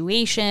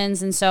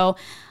situations. And so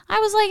I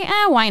was like,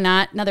 why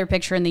not? Another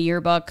picture in the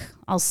yearbook.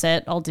 I'll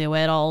sit, I'll do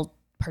it, I'll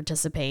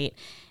participate.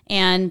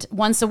 And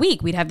once a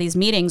week, we'd have these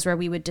meetings where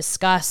we would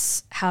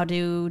discuss how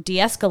to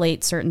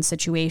de-escalate certain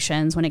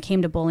situations when it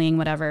came to bullying,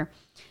 whatever.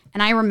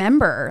 And I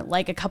remember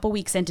a couple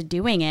weeks into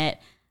doing it,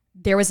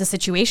 there was a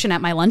situation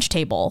at my lunch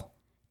table.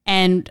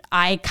 And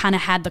I kind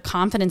of had the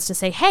confidence to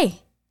say,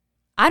 hey,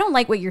 I don't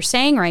like what you're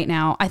saying right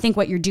now. I think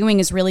what you're doing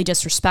is really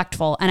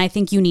disrespectful, and I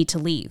think you need to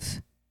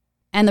leave.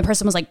 And the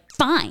person was like,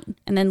 fine,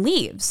 and then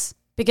leaves.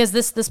 Because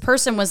this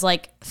person was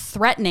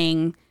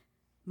threatening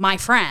my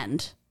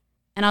friend.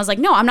 And I was like,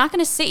 no, I'm not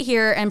going to sit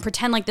here and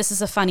pretend like this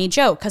is a funny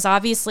joke, because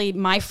obviously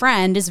my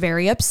friend is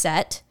very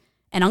upset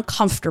and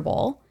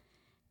uncomfortable.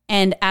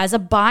 And as a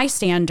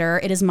bystander,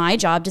 it is my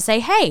job to say,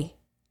 hey,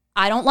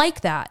 I don't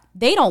like that.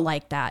 They don't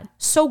like that.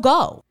 So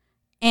go.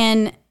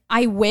 And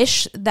I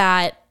wish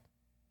that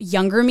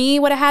younger me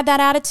would have had that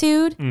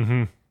attitude.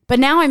 Mm-hmm. But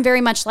now I'm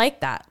very much like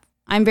that.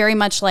 I'm very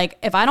much like,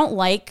 if I don't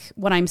like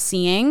what I'm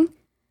seeing,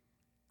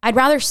 I'd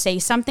rather say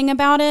something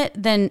about it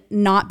than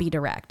not be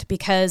direct,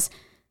 because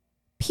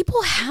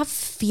people have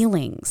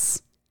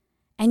feelings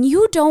and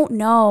you don't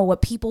know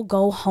what people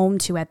go home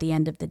to at the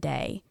end of the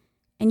day.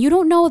 And you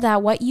don't know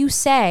that what you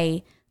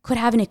say could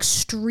have an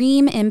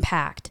extreme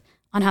impact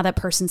on how that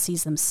person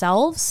sees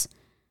themselves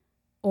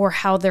or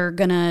how they're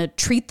going to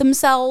treat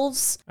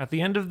themselves. At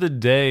the end of the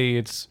day,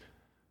 it's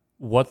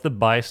what the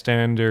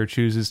bystander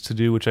chooses to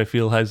do, which I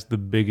feel has the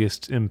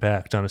biggest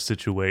impact on a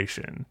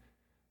situation.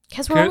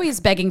 Because we're always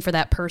begging for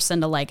that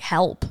person to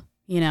help,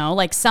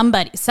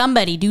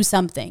 somebody do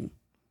something.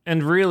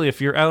 And really,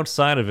 if you're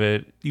outside of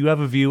it, you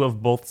have a view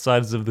of both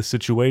sides of the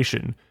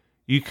situation.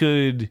 You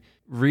could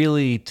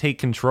really take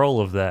control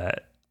of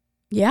that.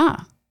 Yeah.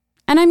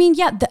 And I mean,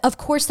 of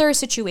course there are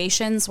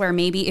situations where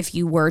maybe if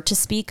you were to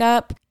speak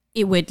up,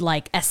 it would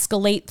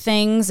escalate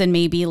things, and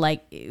maybe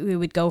it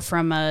would go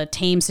from a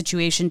tame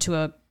situation to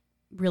a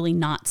really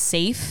not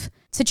safe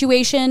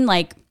situation.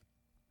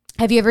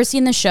 Have you ever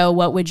seen the show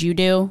What Would You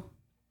Do?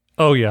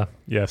 Oh yeah,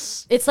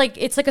 yes. It's like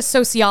a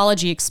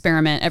sociology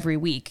experiment every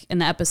week in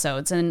the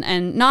episodes,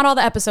 and not all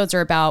the episodes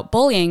are about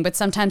bullying, but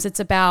sometimes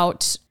it's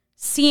about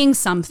seeing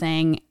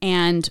something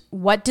and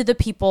what do the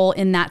people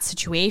in that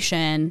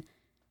situation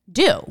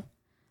do?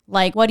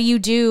 Like, what do you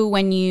do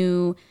when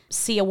you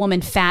see a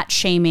woman fat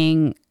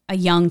shaming a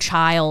young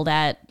child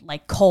at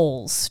like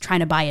Kohl's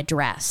trying to buy a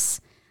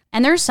dress?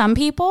 And there's some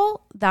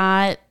people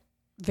that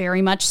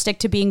very much stick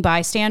to being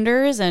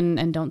bystanders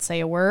and don't say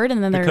a word.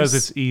 And then because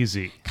it's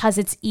easy. Because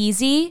it's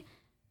easy.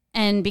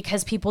 And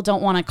because people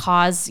don't want to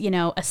cause,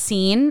 a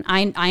scene.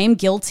 I am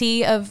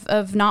guilty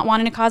of not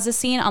wanting to cause a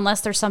scene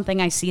unless there's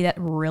something I see that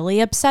really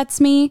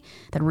upsets me,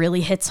 that really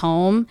hits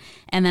home.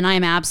 And then I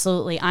am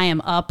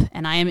up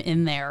and I am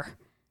in there.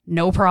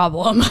 No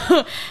problem.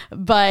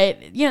 But,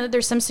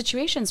 there's some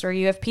situations where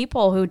you have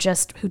people who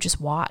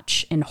just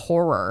watch in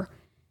horror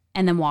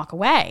and then walk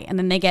away. And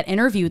then they get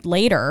interviewed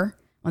later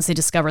once they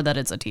discover that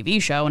it's a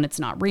TV show and it's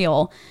not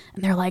real.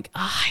 And they're like,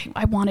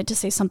 I wanted to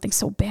say something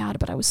so bad,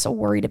 but I was so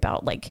worried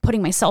about like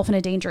putting myself in a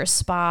dangerous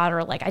spot,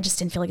 or like, I just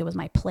didn't feel like it was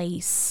my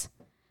place.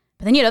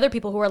 But then you had other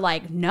people who are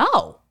like,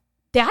 no,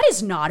 that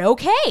is not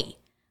okay.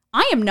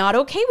 I am not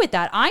okay with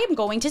that. I am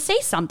going to say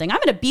something. I'm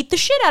going to beat the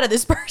shit out of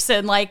this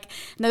person. Like,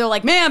 and they're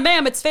like,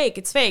 ma'am, it's fake.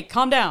 It's fake.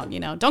 Calm down.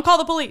 Don't call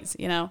the police,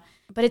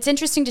 But it's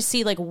interesting to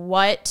see like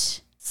what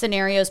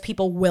scenarios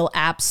people will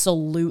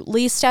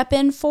absolutely step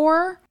in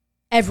for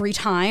every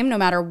time, no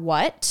matter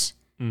what.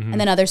 Mm-hmm.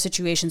 And then other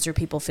situations where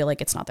people feel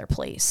like it's not their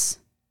place.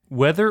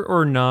 Whether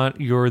or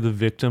not you're the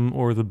victim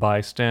or the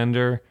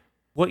bystander,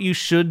 what you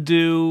should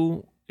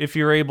do, if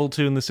you're able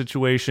to in the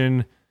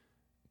situation,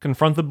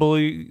 confront the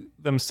bully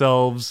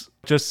themselves.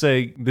 Just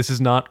say, this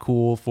is not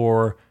cool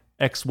for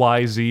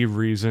XYZ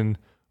reason.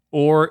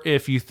 Or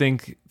if you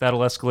think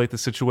that'll escalate the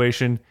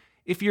situation,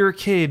 if you're a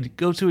kid,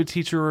 go to a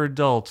teacher or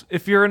adult.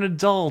 If you're an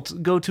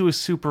adult, go to a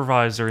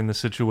supervisor in the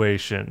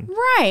situation.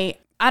 Right.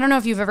 I don't know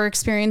if you've ever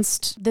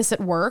experienced this at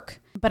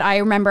work, but I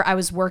remember I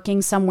was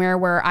working somewhere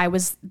where I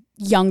was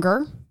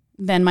younger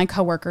than my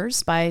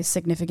coworkers by a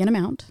significant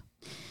amount.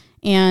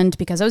 And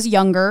because I was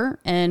younger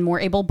and more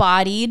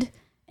able-bodied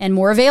and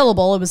more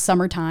available, it was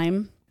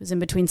summertime, it was in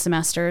between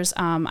semesters,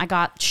 I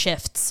got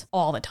shifts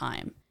all the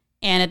time.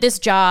 And at this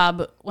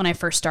job, when I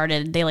first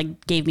started, they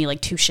like gave me like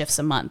 2 shifts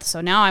a month.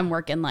 So now I'm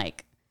working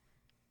like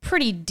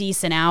pretty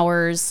decent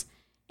hours.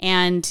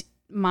 And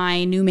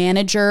my new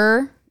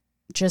manager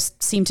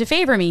just seemed to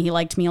favor me. He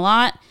liked me a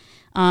lot.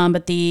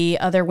 But the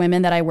other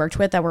women that I worked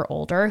with that were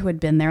older, who had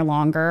been there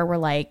longer, were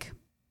like,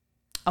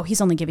 oh,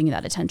 he's only giving you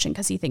that attention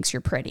because he thinks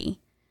you're pretty.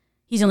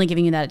 He's only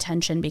giving you that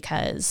attention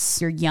because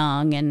you're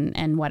young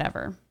and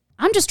whatever.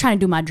 I'm just trying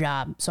to do my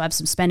job. So I have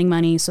some spending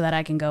money so that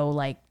I can go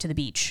like to the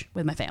beach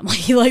with my family.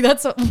 Like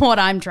that's what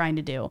I'm trying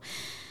to do.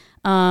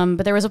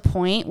 But there was a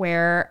point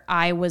where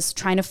I was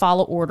trying to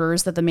follow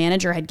orders that the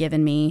manager had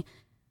given me.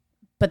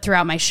 But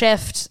throughout my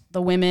shift,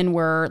 the women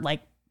were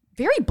like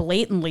very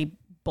blatantly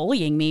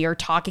bullying me or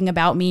talking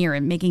about me or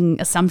making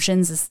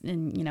assumptions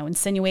and,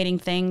 insinuating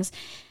things.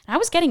 And I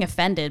was getting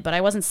offended, but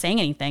I wasn't saying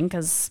anything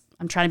because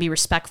I'm trying to be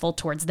respectful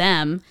towards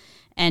them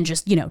and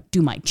just,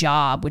 do my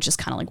job, which is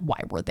kind of like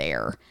why we're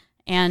there.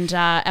 And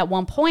at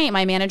one point,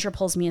 my manager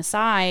pulls me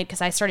aside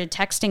because I started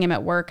texting him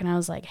at work and I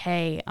was like,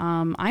 hey,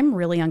 I'm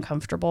really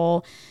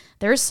uncomfortable.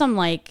 There's some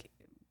like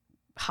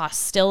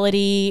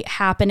hostility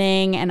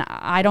happening and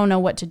I don't know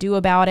what to do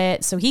about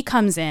it. So he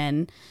comes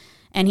in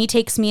and he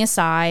takes me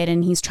aside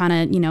and he's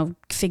trying to,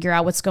 figure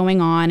out what's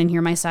going on and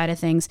hear my side of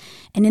things.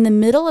 And in the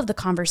middle of the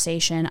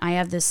conversation, I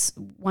have this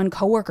one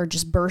coworker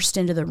just burst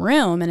into the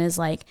room and is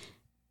like,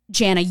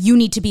 Jana, you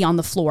need to be on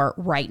the floor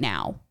right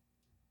now.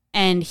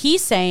 And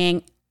he's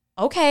saying,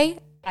 okay,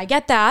 I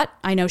get that.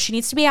 I know she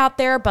needs to be out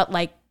there, but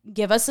like,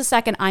 give us a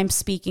second. I'm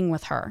speaking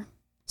with her.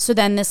 So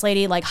then this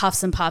lady like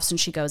huffs and puffs and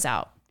she goes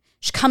out.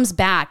 She comes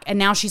back and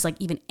now she's like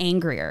even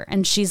angrier.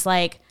 And she's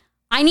like,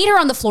 I need her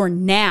on the floor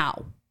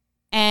now.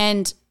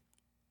 And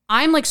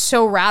I'm like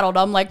so rattled.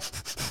 I'm like,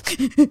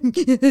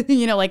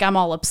 like I'm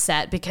all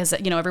upset because,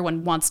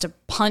 everyone wants to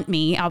punt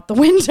me out the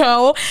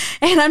window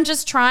and I'm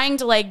just trying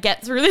to like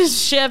get through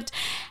this shift.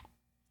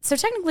 So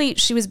technically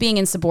she was being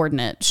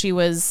insubordinate. She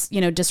was,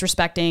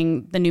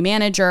 disrespecting the new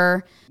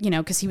manager,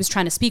 because he was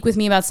trying to speak with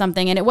me about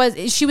something.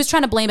 And she was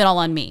trying to blame it all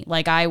on me.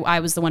 Like I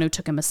was the one who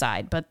took him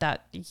aside, but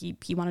that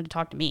he wanted to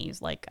talk to me.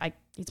 He's like,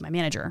 he's my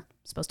manager.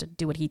 I'm supposed to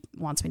do what he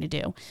wants me to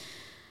do.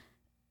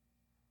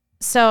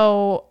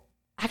 So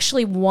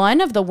actually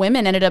one of the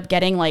women ended up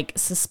getting like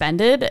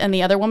suspended and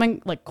the other woman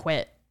like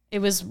quit. It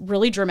was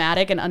really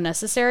dramatic and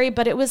unnecessary,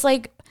 but it was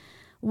like,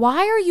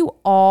 why are you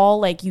all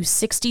like you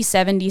 60,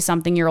 70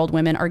 something year old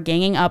women are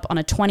ganging up on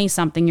a 20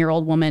 something year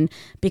old woman?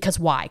 Because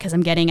why? Because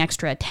I'm getting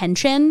extra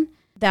attention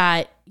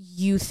that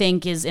you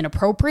think is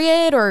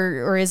inappropriate,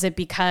 or is it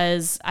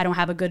because I don't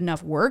have a good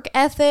enough work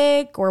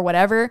ethic or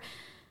whatever?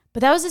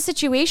 But that was a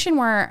situation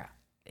where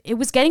it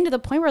was getting to the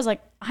point where I was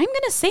like, I'm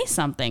going to say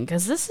something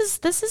because this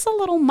is a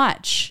little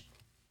much.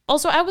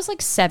 Also, I was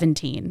like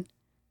 17.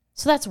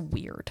 So that's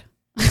weird.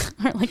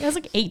 Like I was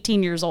like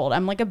 18 years old.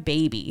 I'm like a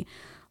baby.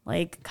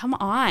 Like, come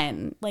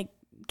on. Like,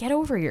 get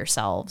over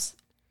yourselves.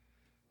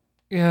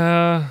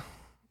 Yeah,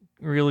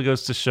 it really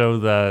goes to show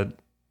that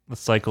the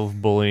cycle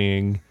of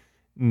bullying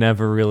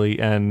never really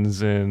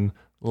ends in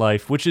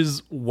life, which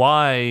is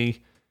why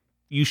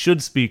you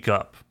should speak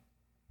up.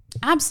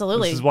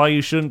 Absolutely. This is why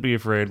you shouldn't be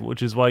afraid,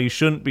 which is why you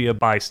shouldn't be a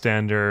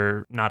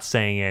bystander not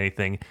saying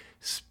anything.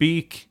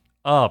 Speak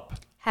up.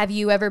 Have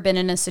you ever been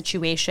in a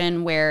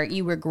situation where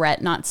you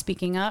regret not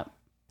speaking up?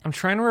 I'm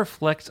trying to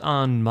reflect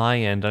on my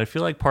end. I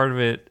feel like part of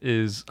it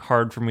is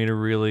hard for me to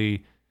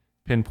really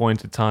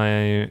pinpoint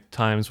the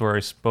times where I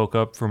spoke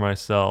up for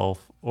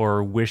myself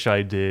or wish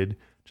I did,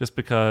 just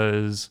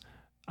because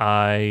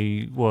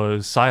I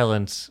was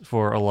silent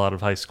for a lot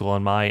of high school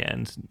on my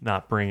end,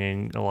 not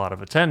bringing a lot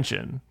of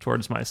attention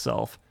towards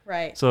myself.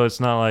 Right. So it's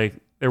not like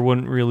there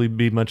wouldn't really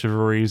be much of a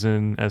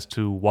reason as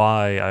to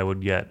why I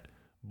would get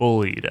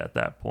bullied at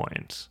that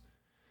point.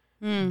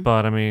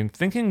 But I mean,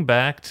 thinking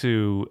back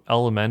to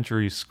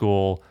elementary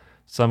school,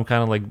 some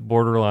kind of like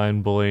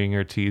borderline bullying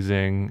or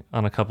teasing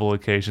on a couple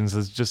occasions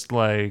is just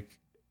like,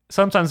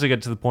 sometimes I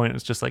get to the point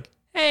it's just like,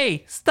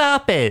 hey,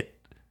 stop it.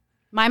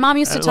 My mom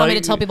used to tell me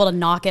to tell people to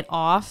knock it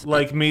off.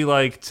 Like me,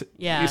 like,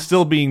 Yeah.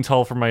 still being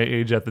tall for my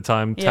age at the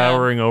time, Yeah.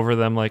 towering over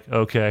them, like,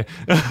 okay.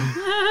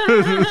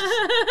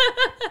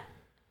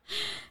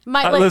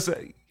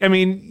 Listen, I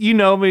mean, you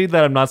know me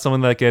that I'm not someone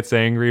that gets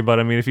angry,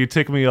 but I mean, if you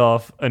tick me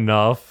off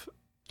enough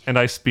and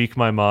I speak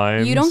my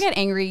mind. You don't get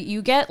angry.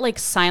 You get like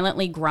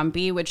silently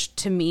grumpy, which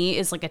to me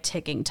is like a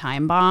ticking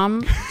time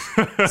bomb.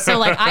 So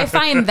like I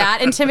find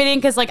that intimidating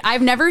because like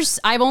I've never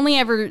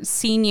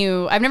seen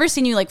you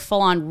like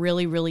full on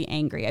really, really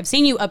angry. I've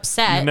seen you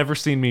upset. You've never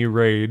seen me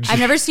rage. I've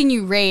never seen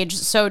you rage.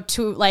 So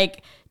to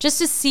like, just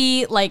to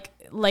see like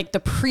the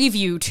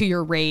preview to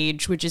your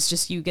rage, which is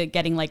just you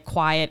getting like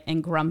quiet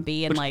and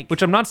grumpy and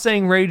which I'm not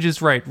saying rage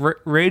is right.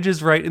 Rage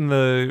is right in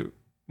the,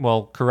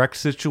 correct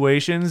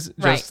situations.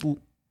 Just right.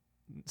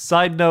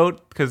 Side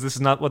note, because this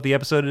is not what the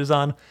episode is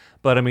on,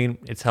 but I mean,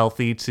 it's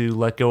healthy to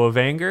let go of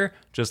anger.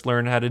 Just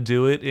learn how to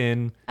do it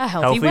in a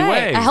healthy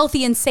way. A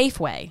healthy and safe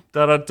way.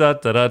 That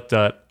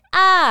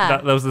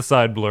was the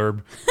side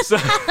blurb. So.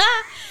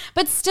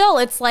 But still,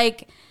 it's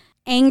like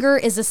anger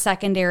is a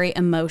secondary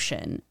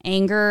emotion.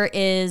 Anger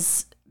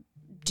is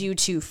due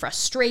to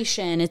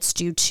frustration. It's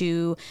due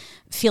to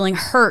feeling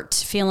hurt,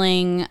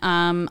 feeling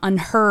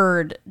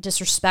unheard,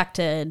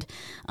 disrespected.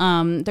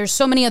 There's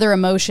so many other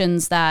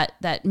emotions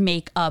that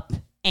make up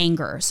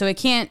anger. So it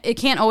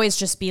can't always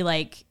just be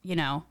like,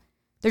 they're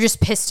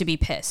just pissed to be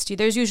pissed.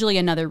 There's usually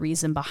another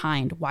reason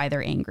behind why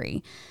they're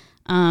angry.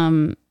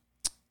 I'll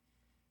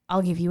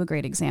give you a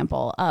great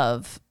example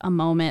of a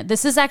moment.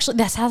 This has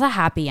a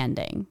happy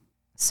ending.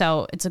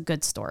 So it's a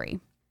good story.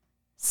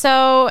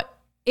 So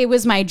it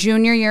was my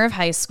junior year of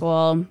high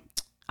school.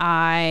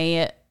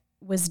 I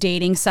was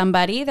dating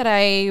somebody that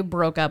I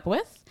broke up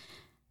with,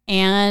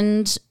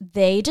 and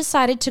they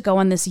decided to go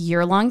on this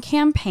year-long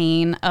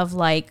campaign of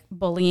like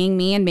bullying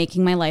me and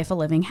making my life a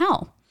living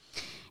hell.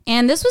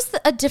 And this was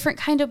a different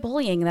kind of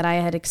bullying that I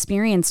had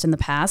experienced in the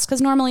past,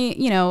 because normally,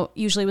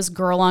 usually it was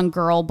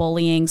girl-on-girl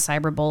bullying,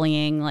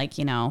 cyberbullying, like,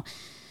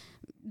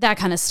 that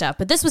kind of stuff.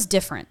 But this was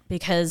different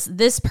because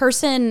this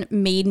person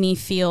made me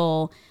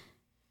feel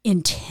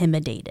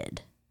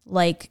intimidated,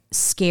 like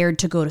scared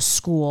to go to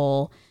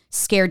school,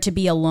 scared to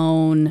be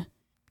alone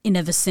in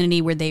a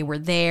vicinity where they were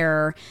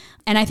there.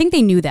 And I think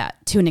they knew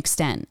that to an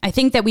extent. I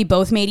think that we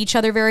both made each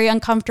other very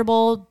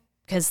uncomfortable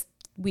because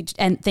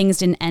things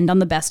didn't end on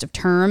the best of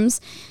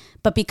terms.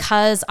 But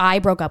because I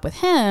broke up with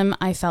him,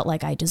 I felt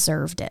like I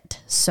deserved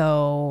it.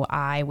 So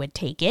I would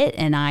take it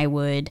and I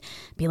would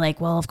be like,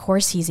 well, of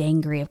course he's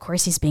angry. Of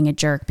course he's being a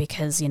jerk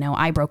because,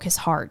 I broke his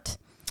heart.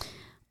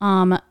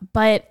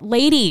 But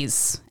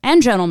ladies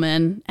and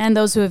gentlemen, and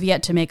those who have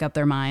yet to make up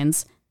their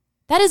minds,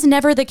 that is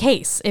never the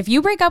case. If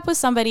you break up with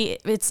somebody,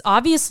 it's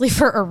obviously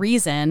for a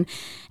reason.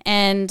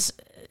 And,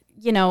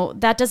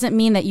 that doesn't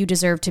mean that you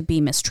deserve to be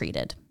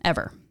mistreated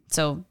ever.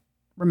 So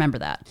remember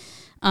that.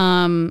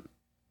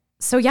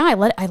 So yeah,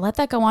 I let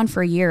that go on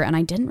for a year and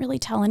I didn't really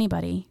tell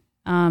anybody.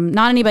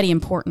 Not anybody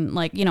important.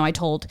 Like, I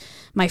told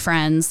my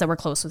friends that were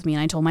close with me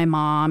and I told my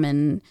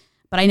mom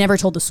but I never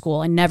told the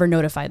school. I never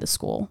notified the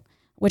school,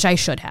 which I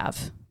should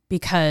have,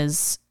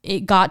 because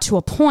it got to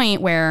a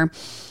point where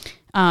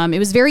it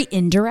was very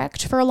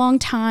indirect for a long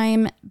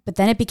time, but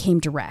then it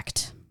became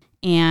direct.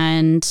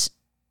 And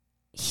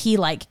he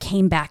like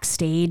came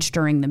backstage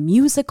during the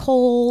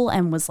musical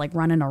and was like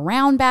running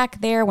around back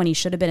there when he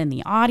should have been in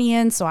the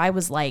audience. So I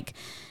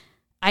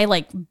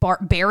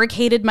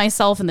barricaded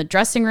myself in the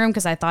dressing room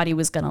because I thought he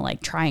was going to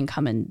like try and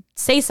come and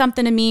say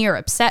something to me or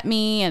upset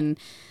me. And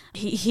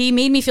he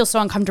made me feel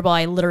so uncomfortable.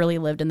 I literally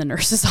lived in the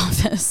nurse's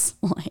office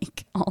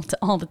like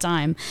all the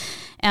time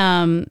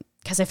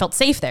because I felt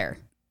safe there.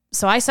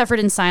 So I suffered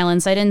in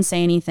silence. I didn't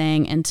say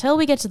anything until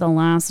we get to the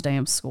last day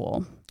of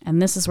school.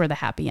 And this is where the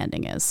happy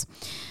ending is.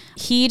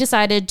 He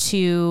decided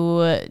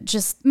to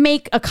just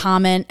make a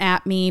comment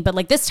at me, but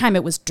like this time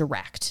it was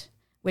direct.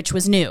 which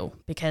was new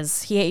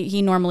because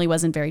he normally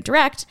wasn't very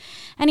direct.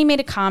 And he made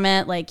a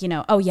comment like,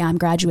 oh yeah, I'm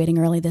graduating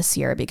early this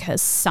year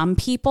because some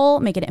people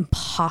make it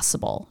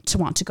impossible to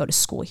want to go to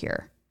school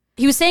here.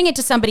 He was saying it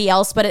to somebody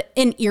else, but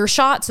in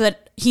earshot so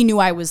that he knew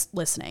I was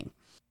listening.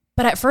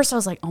 But at first I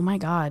was like, oh my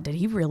God, did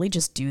he really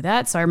just do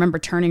that? So I remember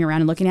turning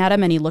around and looking at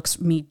him, and he looks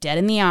me dead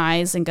in the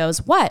eyes and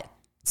goes, what?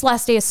 It's the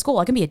last day of school.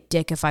 I can be a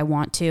dick if I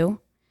want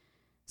to.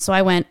 So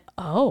I went,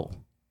 oh.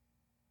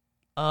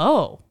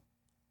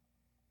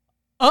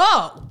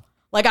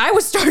 Like I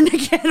was starting to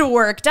get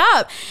worked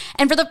up.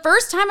 And for the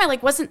first time, I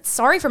wasn't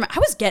sorry for him. I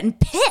was getting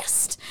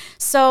pissed.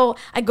 So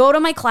I go to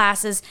my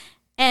classes.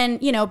 And,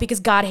 because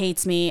God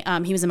hates me,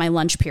 he was in my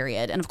lunch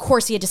period. And of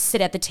course he had to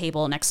sit at the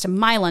table next to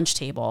my lunch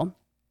table.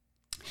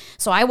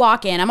 So I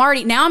walk in,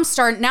 I'm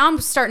starting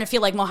to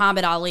feel like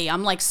Muhammad Ali.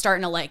 I'm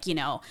starting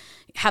to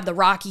have the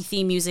Rocky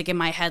theme music in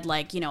my head.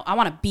 I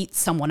want to beat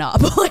someone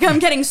up. I'm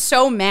getting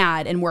so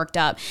mad and worked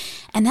up.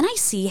 And then I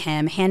see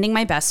him handing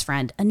my best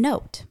friend a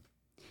note.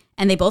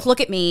 And they both look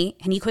at me,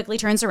 and he quickly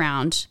turns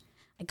around.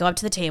 I go up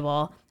to the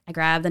table. I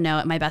grab the note,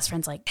 and my best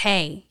friend's like,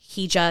 hey,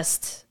 he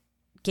just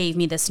gave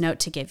me this note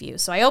to give you.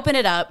 So I open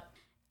it up,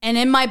 and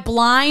in my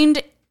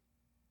blind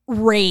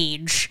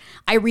rage,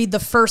 I read the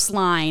first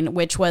line,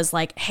 which was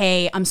like,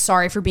 hey, I'm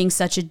sorry for being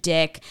such a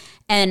dick.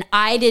 And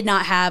I did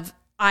not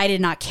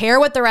care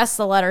what the rest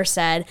of the letter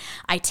said.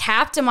 I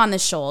tapped him on the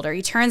shoulder.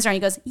 He turns around,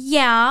 he goes,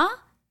 yeah,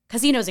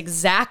 because he knows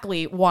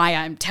exactly why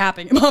I'm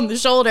tapping him on the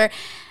shoulder.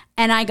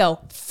 And I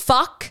go,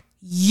 fuck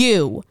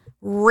you,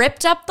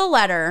 ripped up the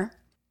letter,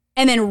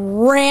 and then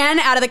ran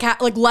out of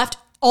the left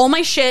all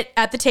my shit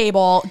at the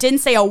table, didn't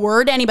say a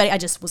word to anybody. I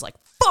just was like,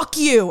 fuck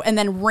you, and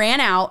then ran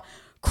out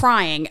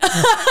crying.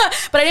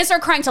 But I didn't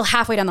start crying till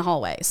halfway down the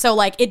hallway.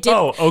 So it did.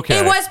 Oh, okay.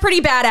 It was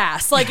pretty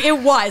badass.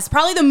 It was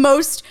probably the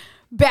most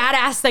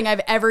badass thing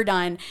I've ever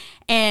done.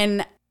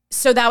 And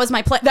so that was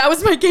my plan. That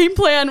was my game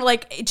plan.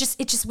 It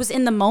just was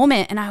in the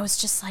moment. And I was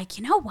just like,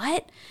 you know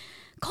what?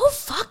 Go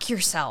fuck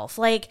yourself.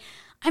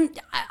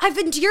 I've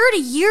endured a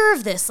year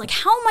of this.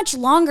 How much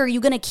longer are you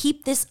going to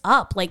keep this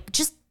up?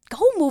 Just go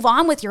move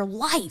on with your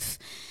life.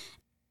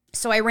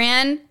 So I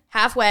ran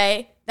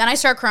halfway, then I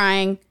start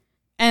crying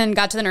and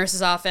got to the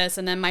nurse's office.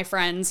 And then my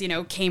friends,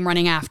 came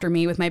running after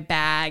me with my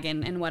bag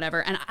and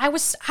whatever. And I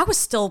was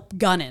still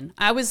gunning.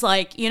 I was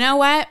like, you know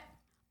what?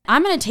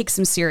 I'm going to take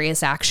some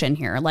serious action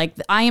here.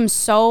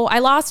 I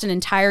lost an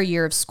entire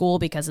year of school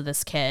because of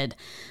this kid.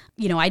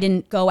 I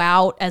didn't go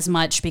out as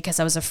much because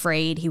I was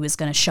afraid he was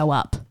going to show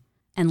up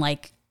and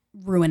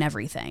ruin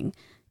everything,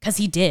 because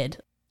he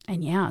did.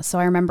 And yeah, so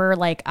I remember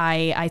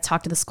I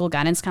talked to the school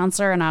guidance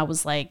counselor, and I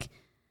was like,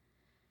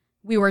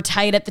 we were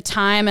tight at the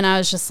time, and I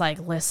was just like,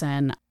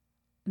 listen,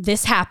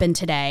 this happened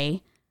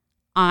today.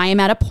 I'm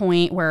at a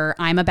point where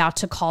I'm about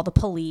to call the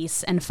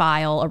police and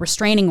file a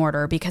restraining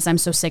order because I'm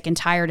so sick and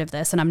tired of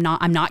this. And I'm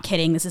not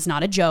kidding. This is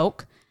not a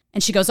joke.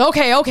 And she goes,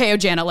 okay,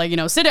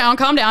 Janet, sit down,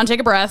 calm down, take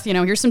a breath,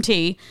 here's some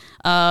tea.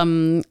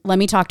 Let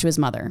me talk to his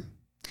mother.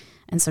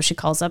 And so she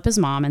calls up his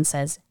mom and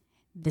says,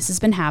 this has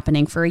been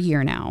happening for a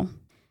year now.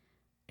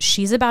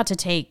 She's about to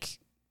take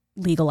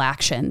legal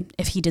action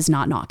if he does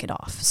not knock it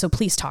off. So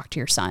please talk to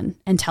your son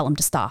and tell him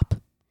to stop.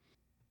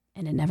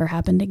 And it never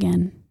happened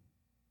again.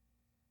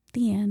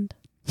 The end.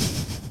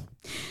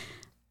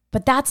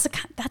 But that's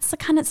the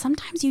kind of,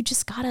 sometimes you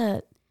just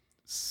gotta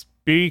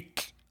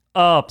speak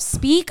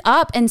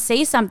up and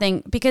say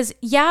something, because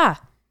yeah,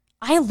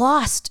 I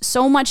lost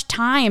so much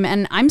time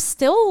and I'm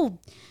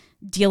still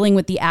dealing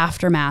with the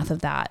aftermath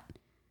of that.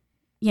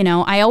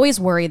 I always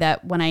worry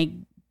that when I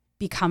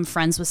become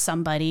friends with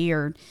somebody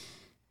or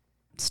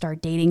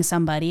start dating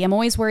somebody, I'm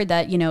always worried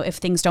that, if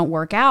things don't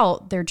work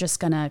out, they're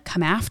just going to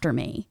come after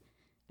me.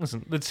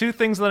 Listen, the two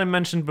things that I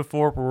mentioned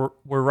before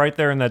were right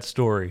there in that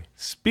story.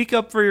 Speak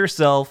up for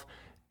yourself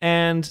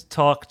and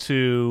talk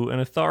to an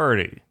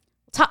authority.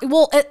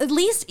 Well, at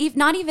least, if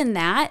not even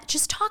that,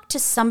 just talk to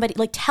somebody,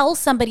 tell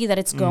somebody that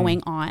it's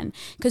going on,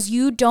 because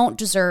you don't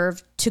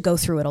deserve to go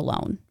through it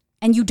alone,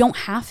 and you don't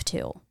have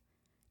to.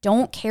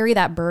 Don't carry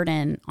that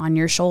burden on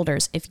your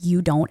shoulders if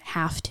you don't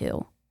have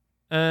to.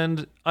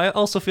 And I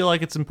also feel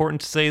like it's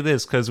important to say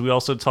this, because we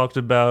also talked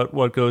about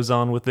what goes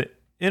on with the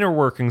inner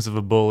workings of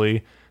a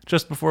bully.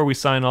 Just before we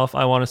sign off,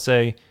 I want to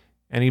say,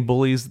 any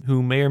bullies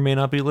who may or may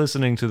not be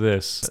listening to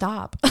this,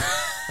 stop.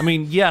 I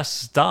mean, yes,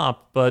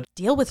 stop, but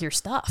deal with your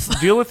stuff.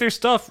 Deal with your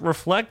stuff.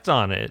 Reflect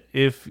on it.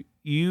 If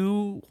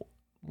you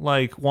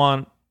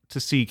want to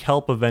seek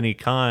help of any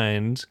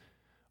kind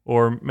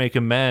or make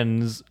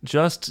amends,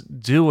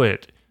 just do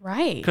it.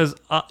 Right. Because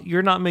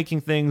you're not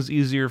making things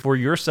easier for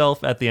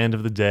yourself at the end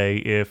of the day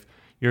if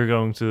you're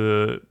going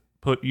to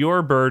put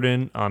your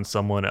burden on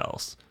someone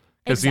else.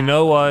 Because You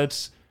know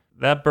what?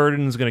 That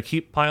burden is going to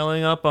keep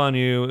piling up on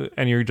you,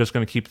 and you're just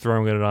going to keep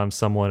throwing it on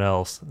someone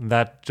else.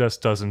 That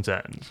just doesn't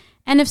end.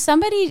 And if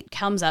somebody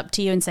comes up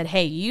to you and said,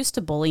 hey, you used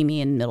to bully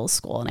me in middle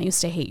school, and I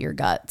used to hate your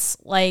guts,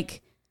 I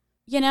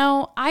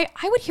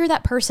would hear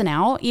that person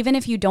out, even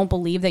if you don't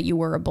believe that you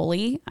were a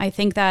bully. I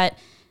think that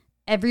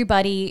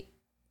everybody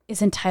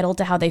is entitled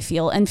to how they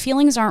feel, and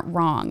feelings aren't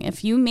wrong.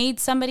 If you made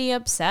somebody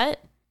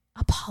upset,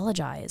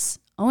 apologize,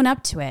 own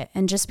up to it,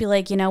 and just be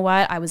like, you know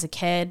what? I was a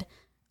kid.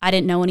 I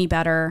didn't know any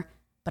better,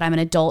 but I'm an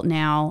adult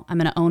now. I'm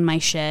going to own my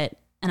shit,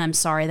 and I'm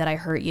sorry that I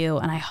hurt you,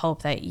 and I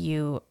hope that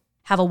you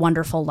have a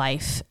wonderful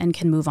life and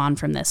can move on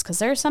from this, because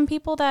there are some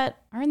people that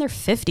are in their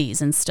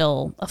 50s and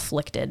still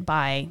afflicted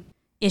by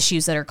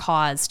issues that are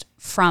caused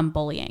from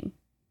bullying.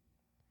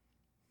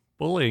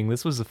 Bullying,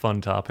 this was a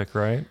fun topic,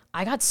 right?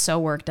 I got so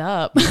worked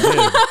up.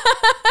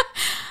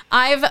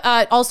 I've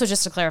also,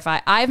 just to clarify,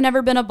 I've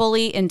never been a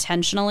bully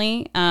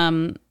intentionally.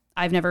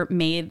 I've never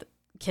made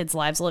kids'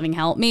 lives a living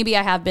hell. Maybe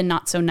I have been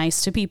not so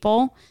nice to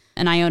people,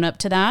 and I own up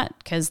to that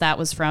because that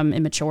was from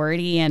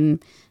immaturity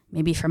and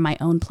maybe from my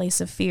own place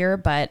of fear.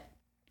 But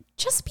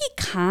just be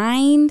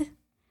kind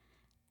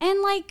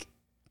and like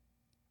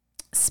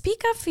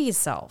speak up for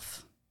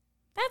yourself.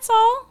 That's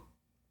all.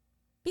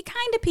 Be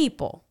kind to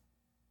people.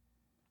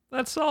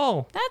 That's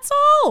all. That's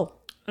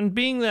all. And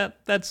being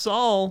that's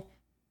all,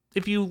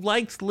 if you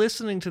liked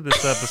listening to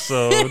this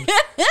episode,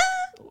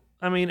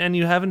 I mean, and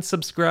you haven't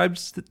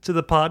subscribed to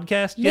the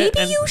podcast yet.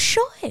 Maybe you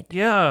should.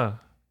 Yeah.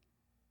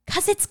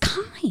 Because it's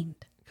kind.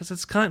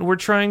 We're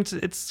trying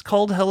to, it's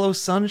called Hello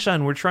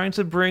Sunshine. We're trying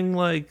to bring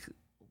like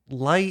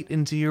light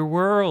into your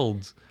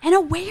world. And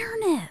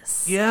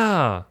awareness.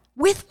 Yeah.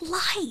 With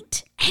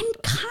light and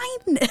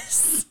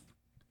kindness.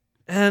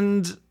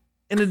 And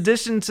in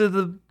addition to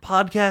the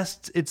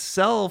podcast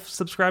itself,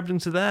 subscribing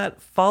to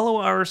that, follow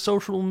our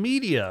social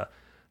media.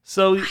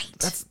 So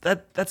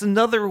that's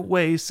another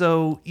way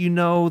so you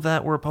know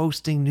that we're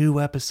posting new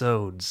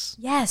episodes.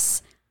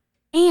 Yes.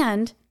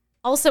 And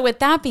also, with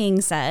that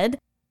being said,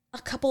 a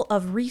couple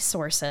of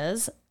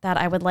resources that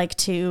I would like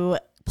to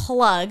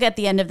plug at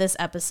the end of this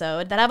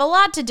episode that have a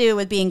lot to do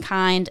with being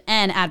kind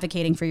and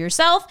advocating for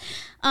yourself.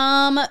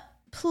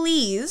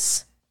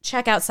 Please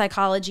check out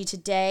Psychology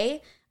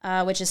Today,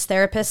 which is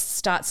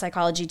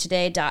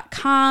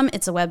therapists.psychologytoday.com.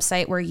 It's a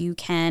website where you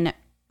can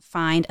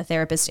find a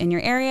therapist in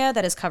your area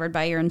that is covered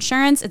by your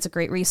insurance. It's a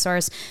great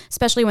resource,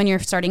 especially when you're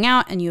starting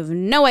out and you have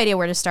no idea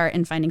where to start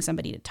in finding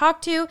somebody to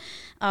talk to.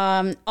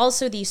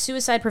 Also, the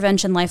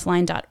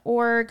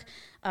suicidepreventionlifeline.org.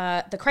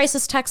 The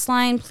crisis text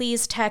line,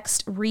 please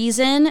text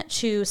REASON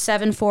to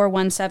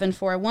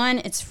 741741.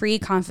 It's free,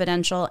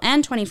 confidential,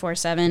 and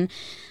 24/7.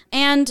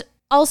 And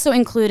also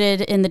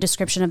included in the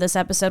description of this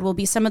episode will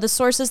be some of the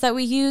sources that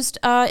we used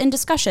in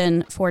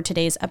discussion for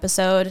today's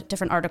episode,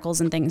 different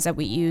articles and things that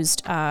we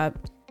used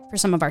for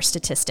some of our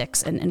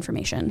statistics and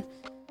information.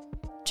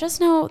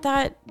 Just know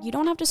that you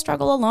don't have to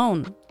struggle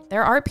alone.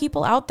 There are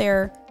people out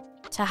there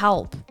to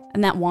help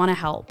and that want to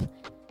help.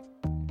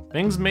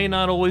 Things may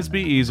not always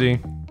be easy.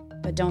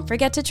 But don't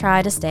forget to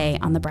try to stay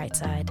on the bright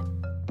side.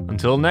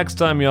 Until next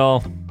time,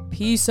 y'all.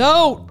 Peace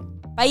out.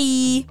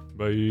 Bye.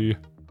 Bye.